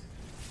 house?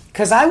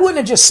 Because I wouldn't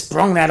have just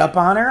sprung that up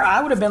on her.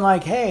 I would have been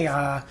like, hey,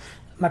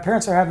 my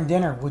parents are having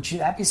dinner. Would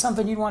that be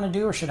something you'd want to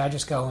do, or should I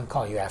just go and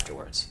call you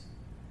afterwards?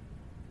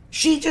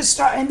 She just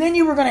started, and then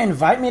you were going to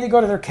invite me to go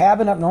to their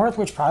cabin up north,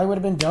 which probably would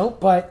have been dope,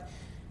 but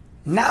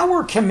now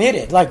we're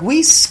committed.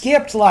 We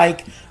skipped,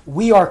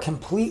 we are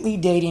completely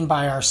dating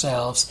by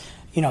ourselves,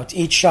 to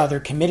each other,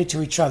 committed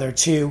to each other,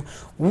 to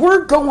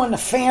we're going to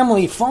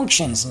family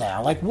functions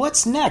now.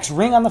 What's next?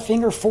 Ring on the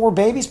finger, 4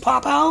 babies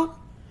pop out?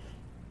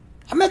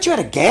 I met you at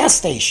a gas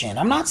station.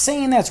 I'm not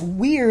saying that's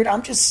weird.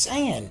 I'm just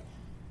saying,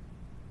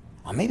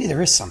 well, maybe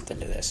there is something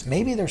to this.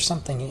 Maybe there's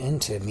something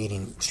into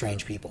meeting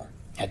strange people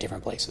at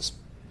different places.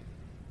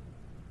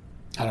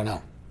 I don't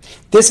know.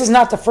 This is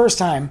not the first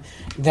time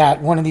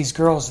that one of these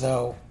girls,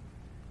 though,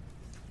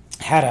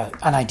 had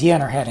an idea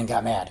in her head and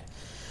got mad.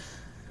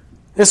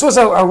 This was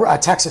a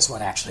Texas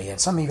one, actually,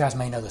 and some of you guys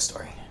may know the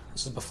story.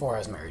 This was before I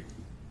was married.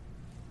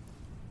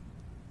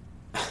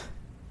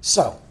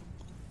 So,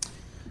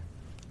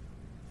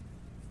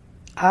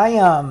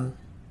 I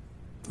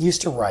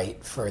used to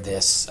write for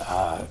this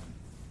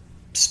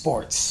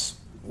sports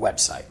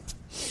website,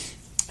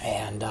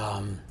 and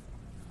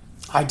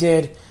I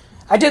did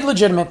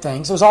legitimate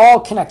things. It was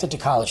all connected to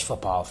college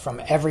football from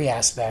every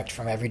aspect,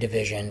 from every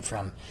division,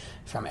 from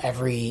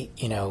every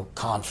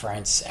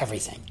conference,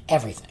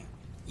 everything.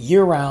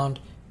 Year-round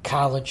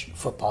college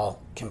football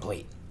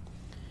complete.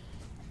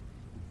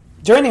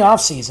 During the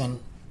off season,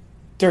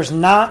 there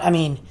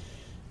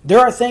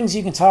are things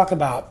you can talk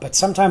about, but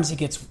sometimes it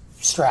gets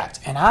strapped.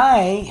 And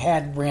I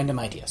had random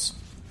ideas.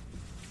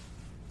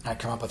 I'd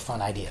come up with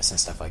fun ideas and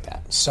stuff like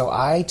that. So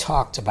I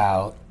talked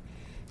about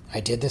I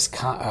did this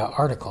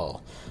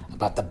article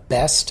about the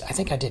best, I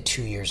think I did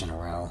 2 years in a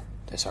row,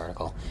 this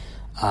article,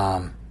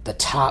 the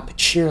top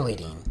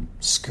cheerleading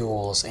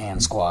schools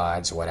and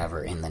squads,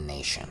 whatever, in the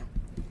nation.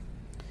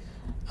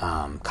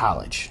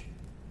 College.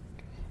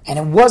 And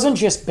it wasn't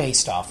just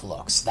based off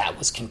looks. That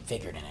was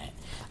configured in it.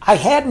 I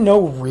had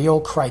no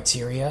real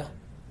criteria.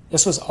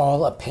 This was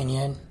all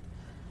opinion.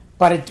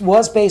 But it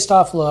was based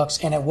off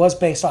looks, and it was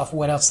based off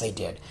what else they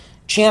did.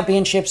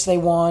 Championships they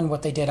won,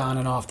 what they did on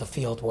and off the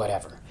field,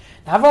 whatever.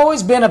 Now, I've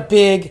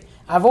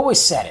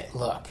always said it.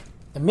 Look,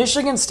 the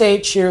Michigan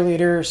State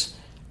cheerleaders,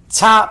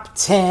 top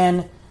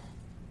 10,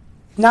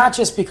 not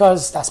just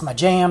because that's my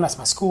jam, that's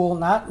my school,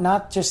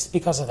 not just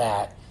because of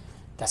that.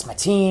 That's my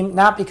team,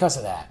 not because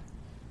of that.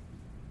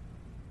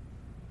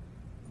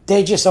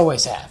 They just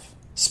always have,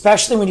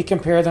 especially when you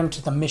compare them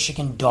to the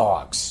Michigan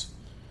Dogs.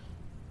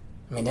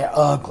 I mean, they're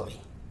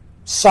ugly.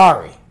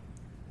 Sorry.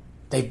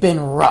 They've been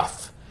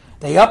rough.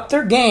 They upped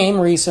their game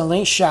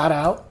recently. Shout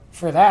out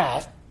for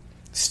that.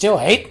 Still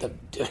hate the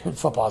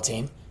football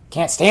team.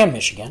 Can't stand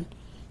Michigan.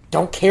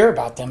 Don't care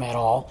about them at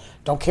all.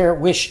 Don't care.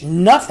 Wish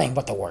nothing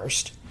but the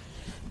worst.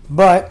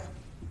 But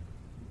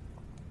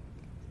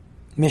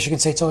Michigan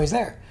State's always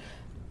there.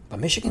 But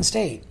Michigan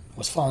State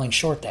was falling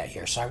short that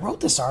year. So I wrote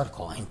this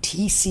article, and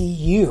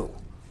TCU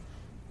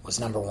was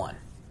number one.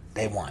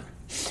 They won.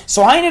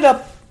 So I ended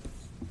up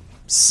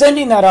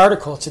sending that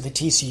article to the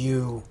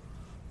TCU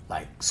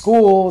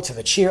school, to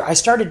the cheer. I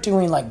started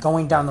doing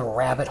going down the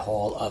rabbit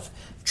hole of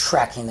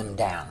tracking them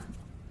down.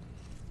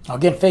 Now,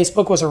 again,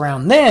 Facebook was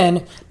around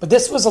then, but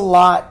this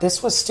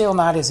was still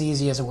not as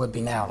easy as it would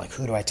be now.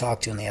 Who do I talk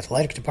to in the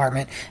athletic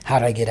department? How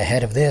do I get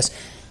ahead of this?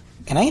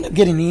 And I ended up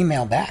getting an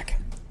email back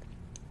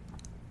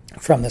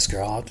from this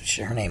girl. I'll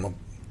share her name.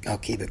 I'll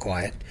keep it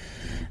quiet.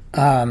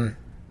 And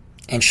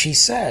she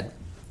said,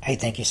 hey,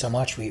 thank you so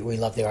much. We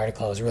loved the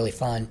article. It was really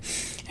fun.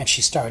 And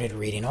she started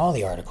reading all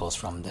the articles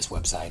from this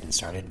website and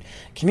started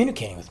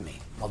communicating with me.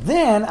 Well,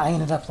 then I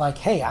ended up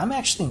hey, I'm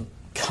actually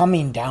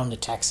coming down to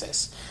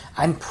Texas.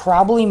 I'm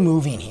probably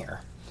moving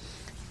here.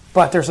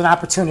 But there's an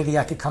opportunity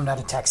I could come down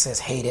to Texas,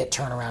 hate it,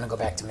 turn around and go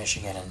back to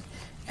Michigan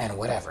and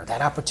whatever.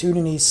 That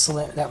opportunity,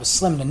 that was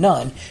slim to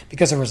none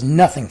because there was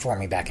nothing for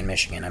me back in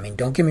Michigan. I mean,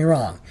 don't get me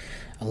wrong.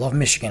 I love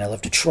Michigan. I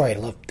love Detroit. I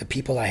love the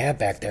people I have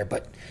back there.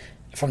 But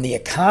from the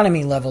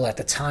economy level at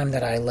the time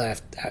that I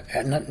left,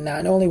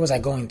 not only was I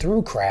going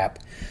through crap,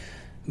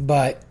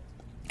 but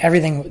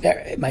everything,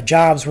 my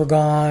jobs were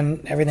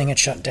gone, everything had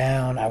shut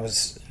down. I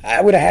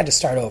would have had to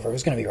start over. It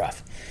was going to be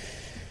rough.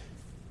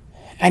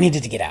 I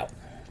needed to get out.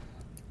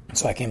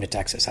 So I came to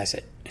Texas.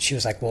 She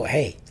was like, well,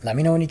 hey, let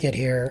me know when you get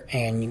here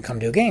and you can come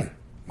to a game.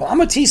 Well,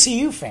 I'm a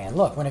TCU fan.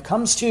 Look, when it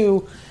comes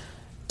to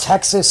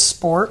Texas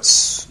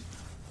sports,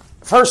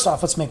 first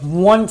off, let's make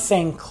one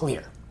thing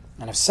clear.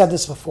 And I've said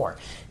this before.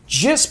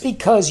 Just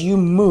because you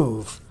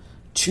move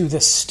to the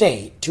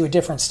state, to a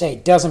different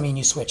state, doesn't mean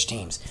you switch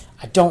teams.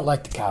 I don't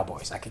like the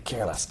Cowboys. I could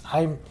care less.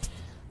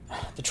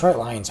 Detroit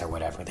Lions or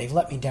whatever. They've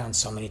let me down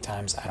so many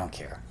times, I don't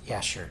care. Yeah,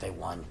 sure, they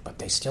won, but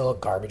they're still a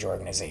garbage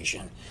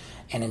organization.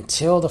 And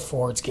until the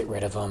Fords get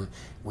rid of them,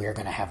 we're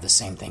going to have the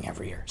same thing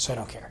every year. So I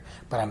don't care.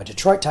 But I'm a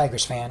Detroit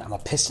Tigers fan. I'm a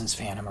Pistons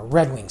fan. I'm a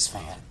Red Wings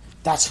fan.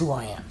 That's who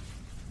I am.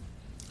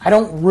 I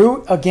don't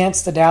root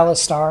against the Dallas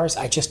Stars.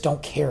 I just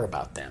don't care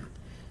about them.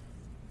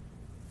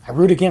 I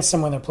root against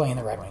them when they're playing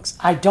the Red Wings.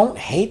 I don't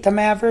hate the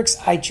Mavericks.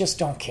 I just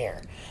don't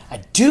care. I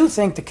do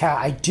hate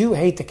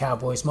the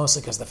Cowboys,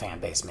 mostly because the fan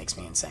base makes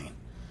me insane.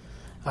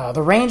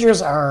 The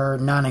Rangers are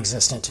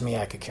non-existent to me.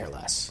 I could care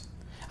less.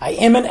 I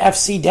am an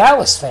FC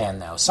Dallas fan,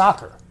 though,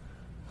 soccer,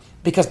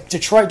 because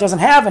Detroit doesn't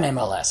have an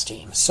MLS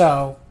team.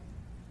 So,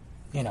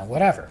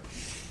 whatever.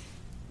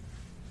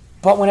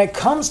 But when it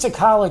comes to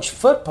college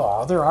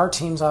football, there are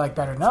teams I like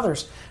better than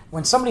others.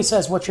 When somebody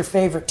says, what's your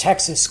favorite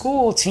Texas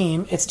school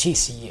team, it's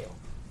TCU.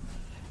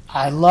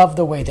 I love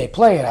the way they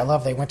play it. I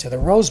love they went to the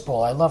Rose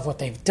Bowl. I love what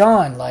they've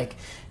done.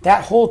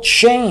 That whole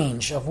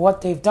change of what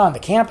they've done. The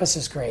campus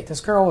is great.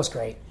 This girl was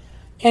great.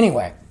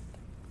 Anyway,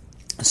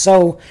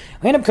 so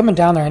I ended up coming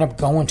down there. I ended up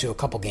going to a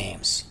couple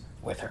games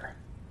with her.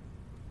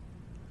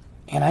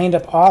 And I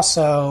ended up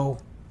also...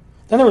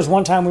 Then there was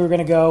one time we were going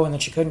to go, and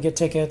then she couldn't get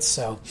tickets,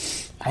 so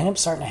I ended up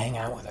starting to hang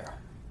out with her.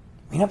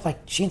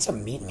 She ends up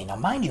meeting me. Now,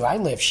 mind you,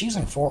 she's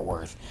in Fort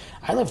Worth.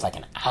 I live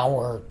an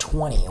hour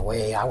 20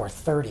 away, hour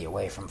 30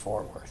 away from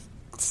Fort Worth.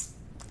 It's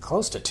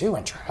close to 2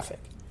 in traffic.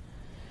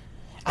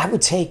 I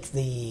would take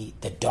the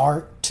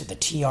DART to the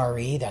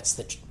TRE, that's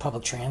the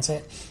public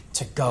transit,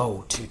 to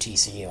go to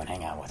TCU and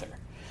hang out with her.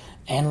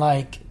 And,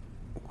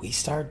 we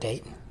started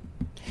dating.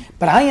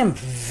 But I am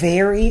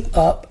very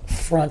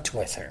upfront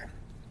with her.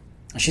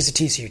 She's a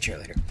TCU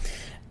cheerleader.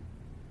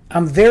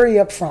 I'm very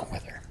upfront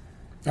with her.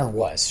 Or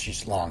was.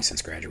 She's long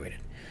since graduated.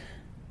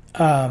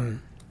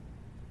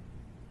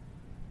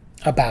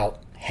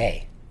 About,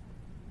 hey,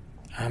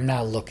 I'm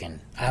not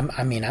looking.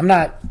 I'm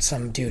not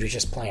some dude who's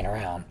just playing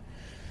around.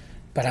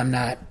 But I'm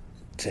not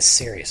to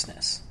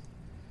seriousness.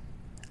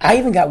 I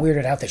even got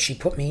weirded out that she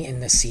put me in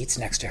the seats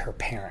next to her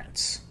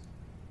parents.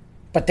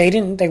 But they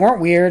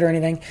weren't weird or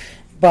anything.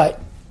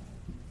 But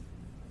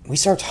we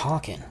start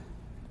talking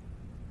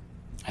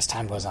as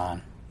time goes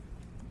on.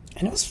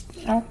 And it was,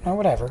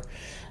 whatever.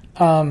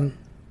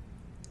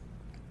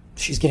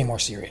 She's getting more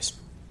serious.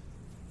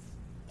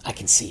 I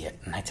can see it.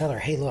 And I tell her,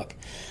 hey, look,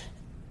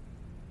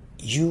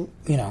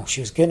 she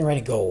was getting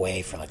ready to go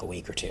away for like a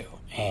week or two.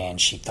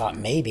 And she thought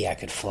maybe I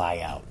could fly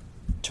out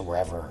to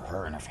wherever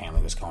her and her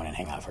family was going and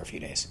hang out for a few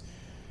days.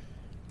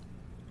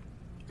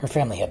 Her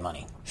family had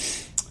money.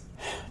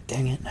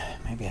 Dang it.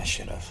 Maybe I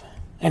should have.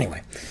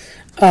 Anyway.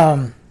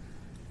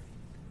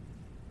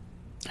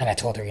 And I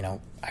told her,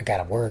 I got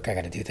to work. I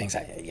got to do things.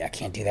 I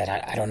can't do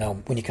that. I don't know.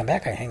 When you come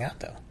back, I hang out,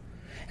 though.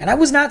 And I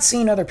was not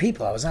seeing other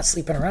people. I was not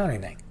sleeping around or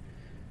anything.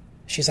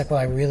 She's like, well,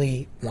 I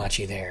really want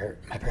you there.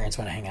 My parents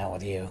want to hang out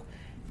with you.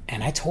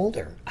 And I told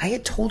her. I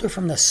had told her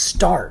from the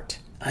start,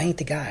 I ain't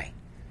the guy.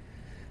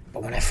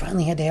 But when I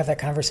finally had to have that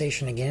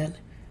conversation again,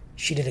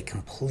 she did a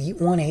complete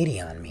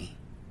 180 on me.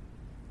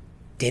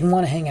 Didn't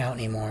want to hang out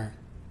anymore.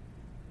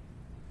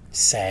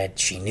 Said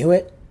she knew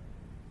it.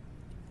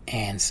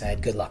 And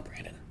said, good luck,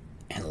 Brandon.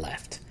 And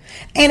left.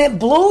 And it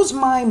blows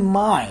my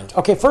mind.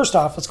 Okay, first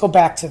off, let's go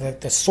back to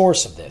the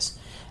source of this.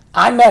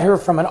 I met her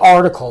from an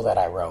article that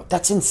I wrote.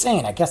 That's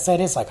insane. I guess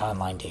that is like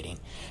online dating.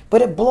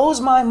 But it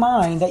blows my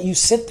mind that you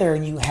sit there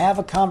and you have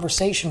a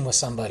conversation with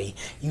somebody.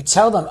 You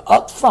tell them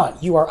up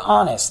front, you are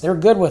honest, they're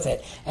good with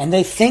it. And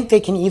they think they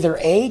can either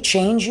A,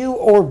 change you,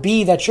 or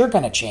B, that you're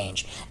going to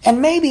change.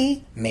 And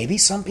maybe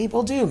some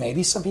people do.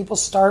 Maybe some people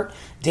start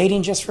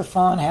dating just for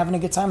fun, having a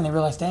good time, and they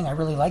realize, dang, I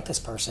really like this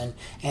person.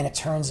 And it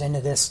turns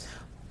into this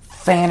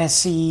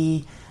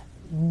fantasy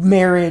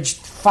marriage,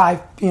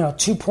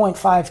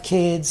 2.5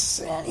 kids,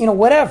 and,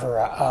 whatever,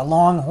 a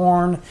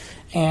Longhorn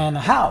and a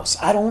house.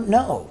 I don't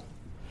know.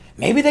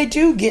 Maybe they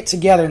do get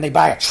together and they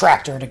buy a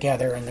tractor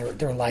together and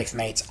they're life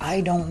mates.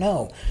 I don't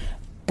know.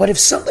 But if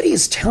somebody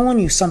is telling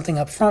you something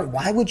up front,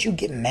 why would you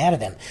get mad at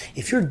them?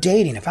 If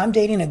I'm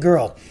dating a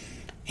girl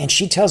and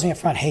she tells me up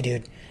front, hey,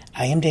 dude,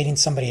 I am dating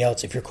somebody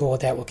else. If you're cool with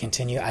that, we'll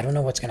continue. I don't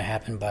know what's going to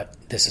happen, but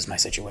this is my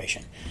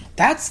situation.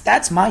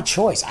 That's my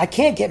choice. I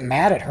can't get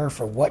mad at her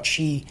for what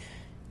she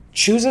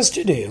chooses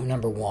to do,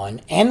 number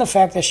one, and the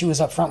fact that she was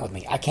upfront with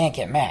me. I can't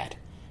get mad.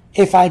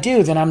 If I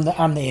do, then I'm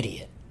the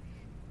idiot.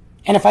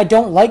 And if I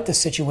don't like the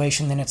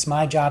situation, then it's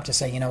my job to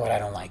say, you know what, I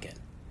don't like it.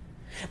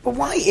 But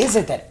why is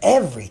it that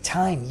every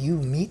time you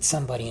meet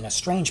somebody in a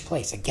strange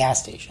place, a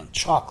gas station,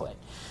 chocolate,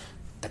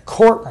 the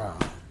courtroom,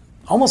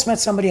 almost met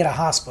somebody at a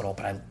hospital,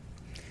 but I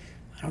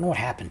don't know what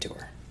happened to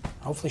her.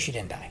 Hopefully she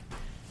didn't die.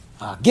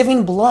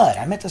 Giving blood.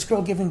 I met this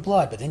girl giving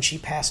blood, but then she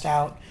passed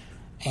out.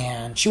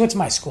 And she went to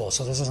my school,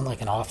 so this isn't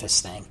like an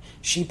office thing.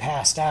 She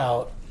passed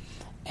out,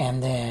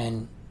 and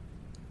then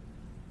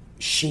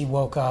she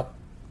woke up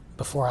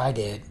before I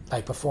did,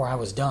 like before I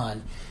was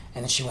done.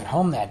 And then she went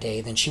home that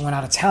day. Then she went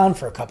out of town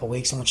for a couple of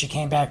weeks, and when she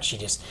came back,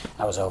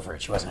 I was over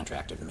it. She wasn't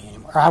attracted to me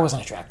anymore. Or I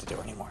wasn't attracted to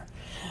her anymore.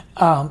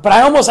 But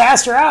I almost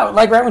asked her out,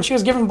 like right when she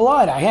was giving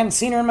blood. I hadn't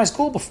seen her in my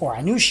school before.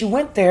 I knew she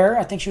went there.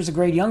 I think she was a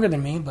grade younger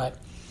than me, but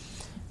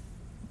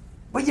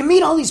you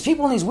meet all these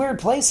people in these weird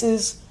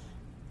places.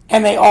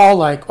 And they all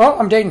like, oh,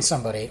 I'm dating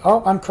somebody.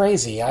 Oh, I'm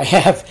crazy. I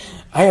have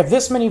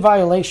this many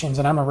violations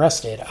and I'm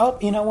arrested. Oh,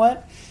 you know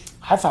what?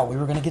 I thought we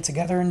were going to get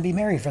together and be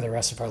married for the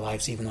rest of our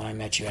lives, even though I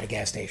met you at a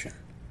gas station.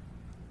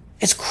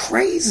 It's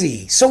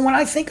crazy. So when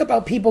I think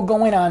about people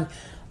going on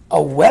a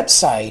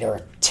website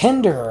or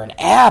Tinder or an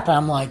app,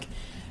 I'm like,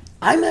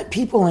 I met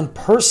people in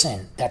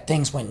person that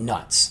things went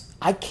nuts.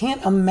 I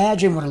can't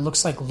imagine what it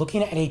looks like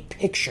looking at a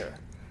picture,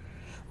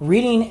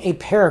 reading a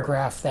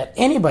paragraph that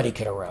anybody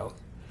could have wrote.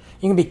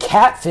 You can be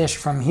catfished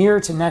from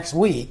here to next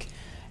week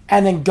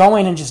and then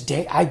going and just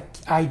date. I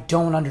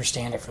don't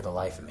understand it for the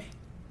life of me.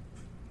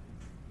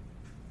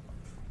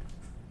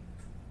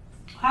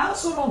 I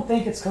also don't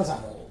think it's because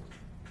I'm old.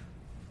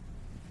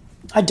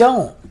 I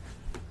don't.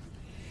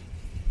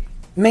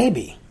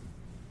 Maybe.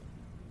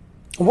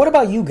 What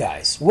about you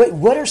guys?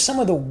 What are some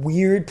of the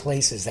weird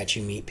places that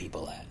you meet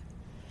people at?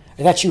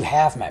 Or that you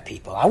have met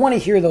people? I want to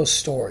hear those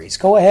stories.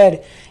 Go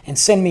ahead and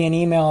send me an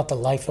email at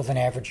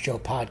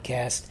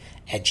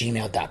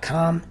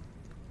thelifeofanaveragejoepodcast@gmail.com,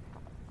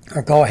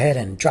 or go ahead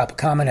and drop a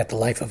comment at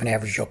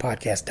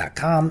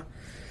thelifeofanaveragejoepodcast.com.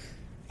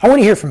 I want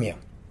to hear from you.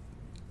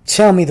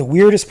 Tell me the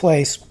weirdest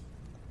place.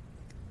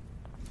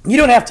 You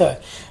don't have to.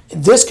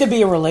 This could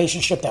be a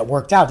relationship that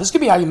worked out. This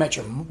could be how you met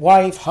your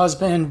wife,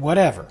 husband,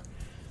 whatever.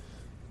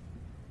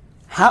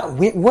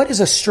 What is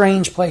a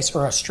strange place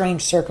or a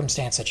strange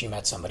circumstance that you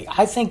met somebody?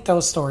 I think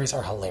those stories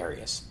are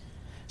hilarious.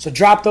 So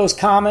drop those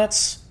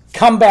comments.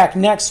 Come back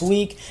next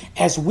week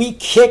as we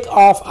kick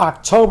off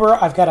October.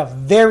 I've got a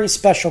very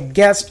special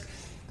guest.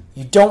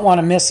 You don't want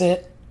to miss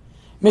it.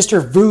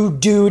 Mr.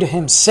 Voodoo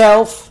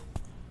himself.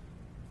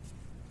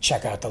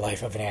 Check out the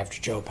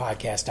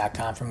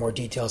lifeofanaveragejoepodcast.com for more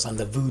details on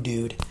the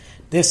Voodoo.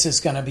 This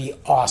is going to be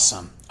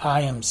awesome.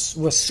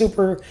 Was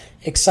super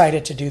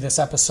excited to do this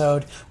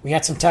episode. We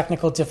had some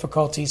technical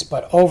difficulties,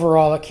 but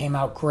overall it came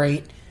out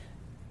great.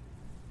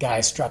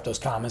 Guys, drop those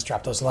comments,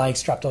 drop those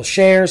likes, drop those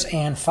shares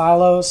and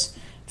follows.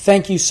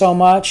 Thank you so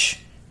much.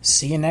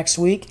 See you next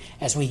week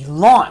as we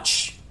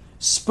launch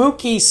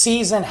Spooky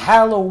Season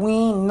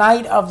Halloween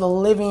Night of the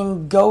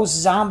Living Ghost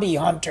Zombie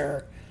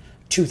Hunter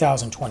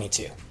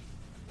 2022.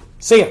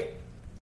 See ya.